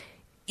selling,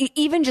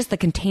 even just the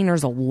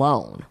containers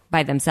alone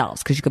by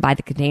themselves, because you could buy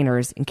the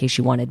containers in case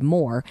you wanted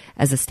more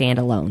as a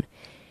standalone.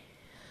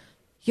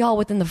 Y'all,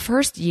 within the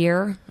first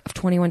year of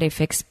 21 Day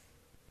Fix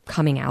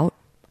coming out,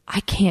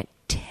 I can't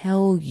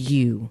tell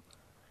you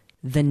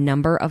the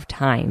number of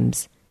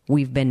times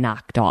we've been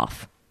knocked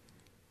off.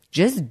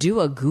 Just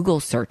do a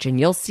Google search and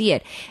you'll see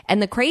it. And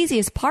the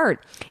craziest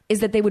part is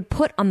that they would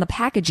put on the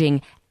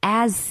packaging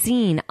as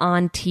seen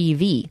on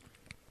TV.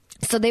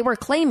 So they were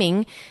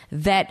claiming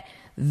that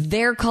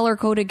their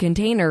color-coded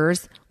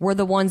containers were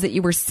the ones that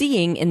you were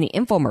seeing in the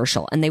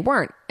infomercial, and they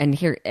weren't. And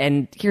here's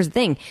the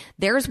thing.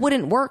 Theirs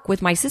wouldn't work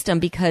with my system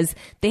because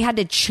they had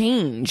to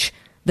change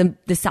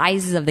the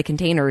sizes of the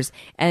containers,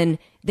 and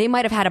they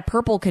might have had a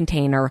purple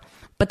container,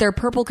 but their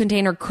purple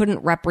container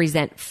couldn't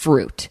represent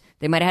fruit.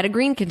 They might have had a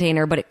green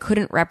container, but it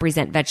couldn't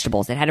represent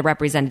vegetables. It had to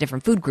represent a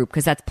different food group,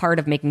 because that's part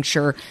of making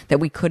sure that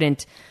we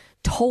couldn't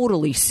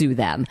totally sue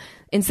them.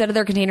 Instead of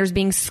their containers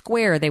being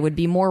square, they would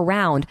be more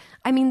round.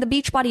 I mean, the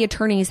Beachbody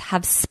attorneys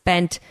have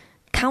spent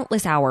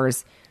countless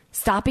hours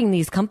stopping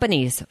these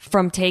companies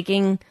from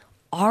taking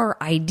our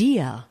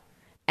idea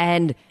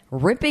and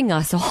ripping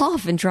us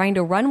off and trying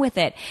to run with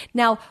it.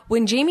 Now,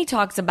 when Jamie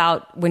talks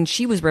about when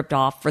she was ripped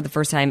off for the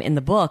first time in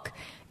the book,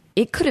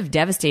 it could have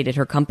devastated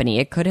her company.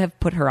 It could have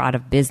put her out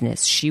of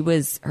business.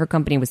 Her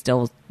company was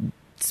still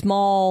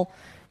small,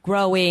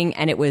 growing,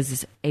 and it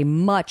was a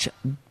much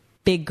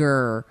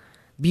bigger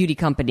beauty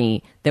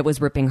company that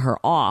was ripping her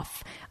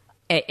off.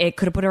 It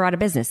could have put her out of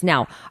business.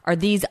 Now, are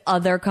these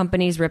other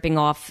companies ripping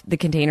off the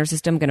container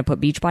system going to put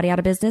Beachbody out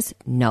of business?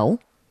 No.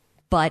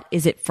 But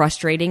is it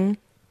frustrating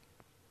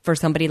for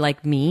somebody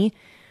like me?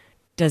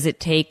 Does it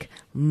take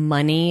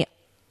money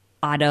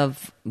out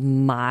of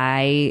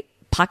my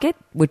pocket,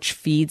 which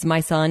feeds my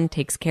son,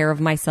 takes care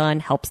of my son,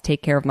 helps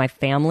take care of my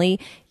family?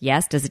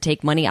 Yes. Does it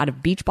take money out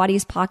of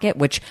Beachbody's pocket,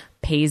 which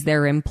pays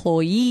their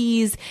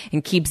employees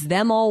and keeps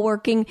them all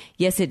working?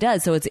 Yes, it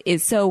does. So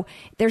so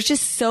there's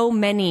just so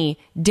many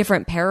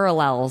different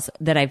parallels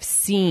that I've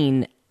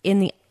seen in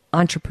the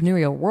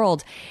entrepreneurial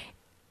world.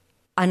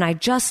 And I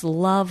just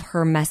love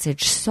her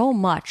message so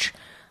much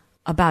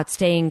about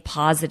staying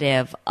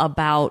positive,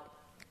 about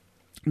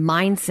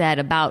mindset,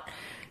 about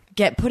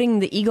putting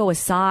the ego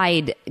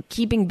aside,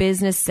 keeping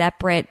business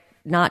separate,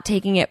 not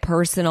taking it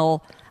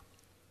personal.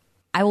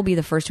 I will be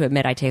the first to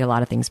admit I take a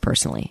lot of things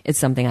personally. It's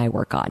something I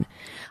work on.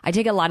 I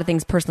take a lot of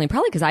things personally,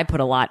 probably because I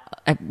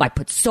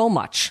put so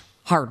much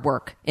hard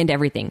work into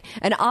everything.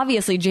 And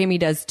obviously Jamie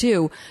does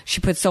too.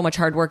 She puts so much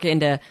hard work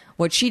into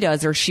what she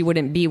does, or she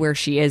wouldn't be where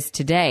she is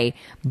today.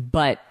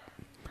 But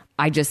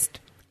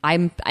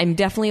I'm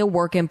definitely a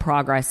work in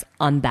progress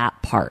on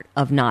that part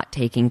of not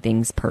taking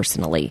things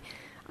personally.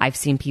 I've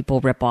seen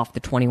people rip off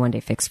the 21-day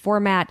fix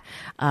format.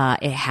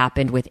 It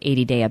happened with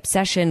 80-day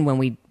obsession when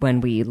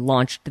we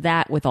launched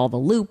that with all the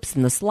loops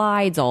and the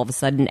slides. All of a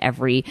sudden,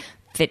 every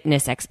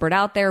fitness expert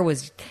out there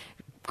was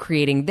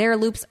creating their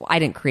loops. I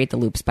didn't create the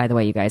loops, by the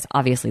way, you guys.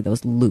 Obviously,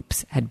 those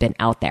loops had been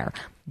out there,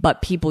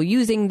 but people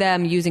using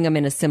them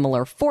in a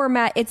similar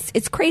format.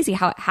 It's crazy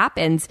how it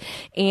happens,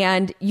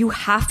 and you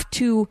have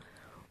to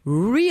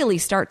really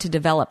start to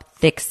develop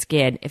thick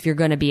skin if you're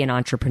going to be an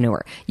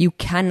entrepreneur. You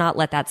cannot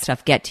let that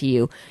stuff get to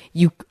you.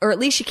 Or at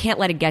least you can't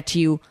let it get to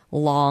you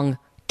long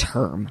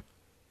term.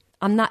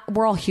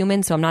 We're all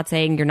human, so I'm not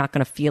saying you're not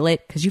going to feel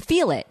it, because you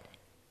feel it.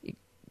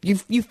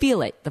 You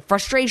feel it. The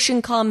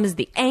frustration comes,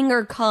 the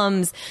anger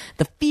comes,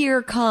 the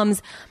fear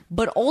comes,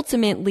 but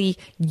ultimately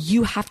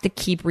you have to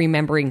keep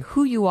remembering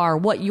who you are,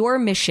 what your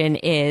mission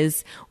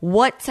is,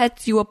 what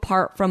sets you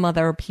apart from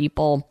other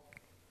people.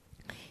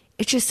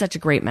 It's just such a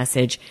great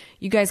message.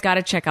 You guys got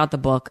to check out the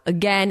book.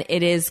 Again,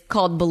 it is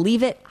called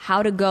Believe It,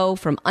 How to Go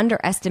From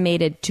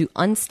Underestimated to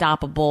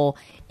Unstoppable.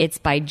 It's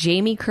by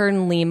Jamie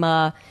Kern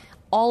Lima.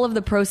 All of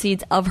the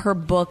proceeds of her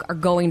book are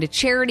going to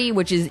charity,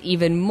 which is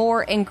even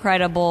more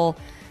incredible.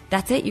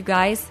 That's it, you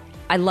guys.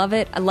 I love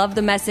it. I love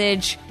the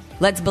message.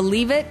 Let's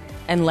believe it,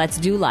 and let's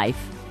do life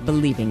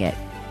believing it.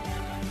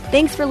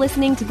 Thanks for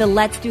listening to the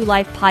Let's Do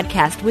Life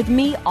podcast with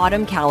me,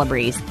 Autumn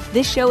Calabrese.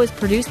 This show is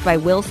produced by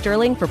Will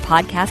Sterling for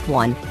Podcast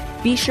One.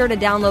 Be sure to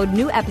download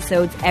new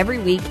episodes every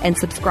week and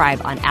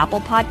subscribe on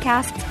Apple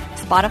Podcasts,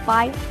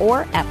 Spotify,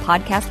 or at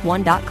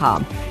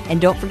podcastone.com.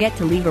 And don't forget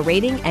to leave a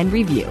rating and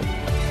review.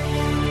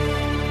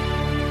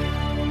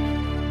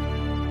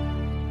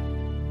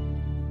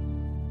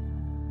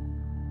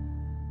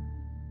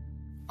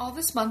 All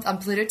this month on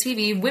Pluto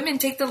TV, women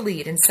take the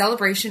lead in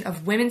celebration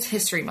of Women's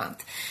History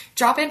Month.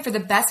 Drop in for the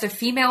best of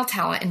female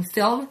talent in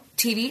film,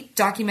 TV,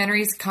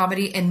 documentaries,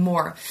 comedy, and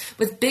more,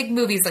 with big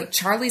movies like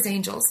Charlie's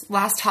Angels,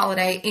 Last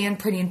Holiday, and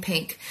Pretty in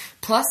Pink.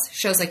 Plus,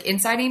 shows like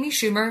Inside Amy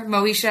Schumer,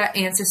 Moesha,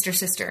 and Sister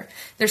Sister.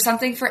 There's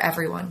something for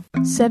everyone.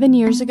 7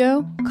 years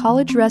ago,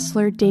 college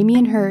wrestler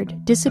Damian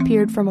Hurd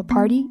disappeared from a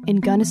party in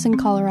Gunnison,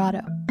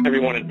 Colorado.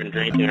 Everyone had been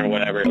drinking or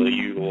whatever, the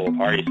usual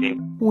party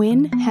scene.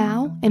 When,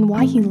 how, and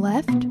why he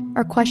left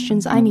are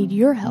questions I need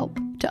your help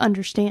to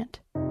understand.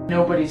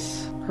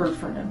 Nobody's heard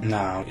from him.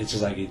 No, it's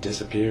just like he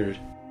disappeared.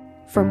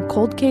 From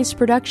Cold Case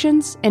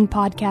Productions and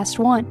Podcast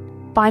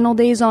One, Final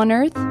Days on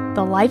Earth,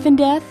 The Life and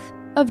Death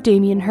of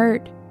Damian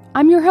Hurd.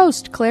 I'm your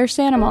host, Claire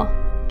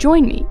Sandomal.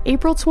 Join me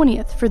April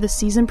 20th for the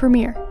season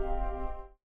premiere.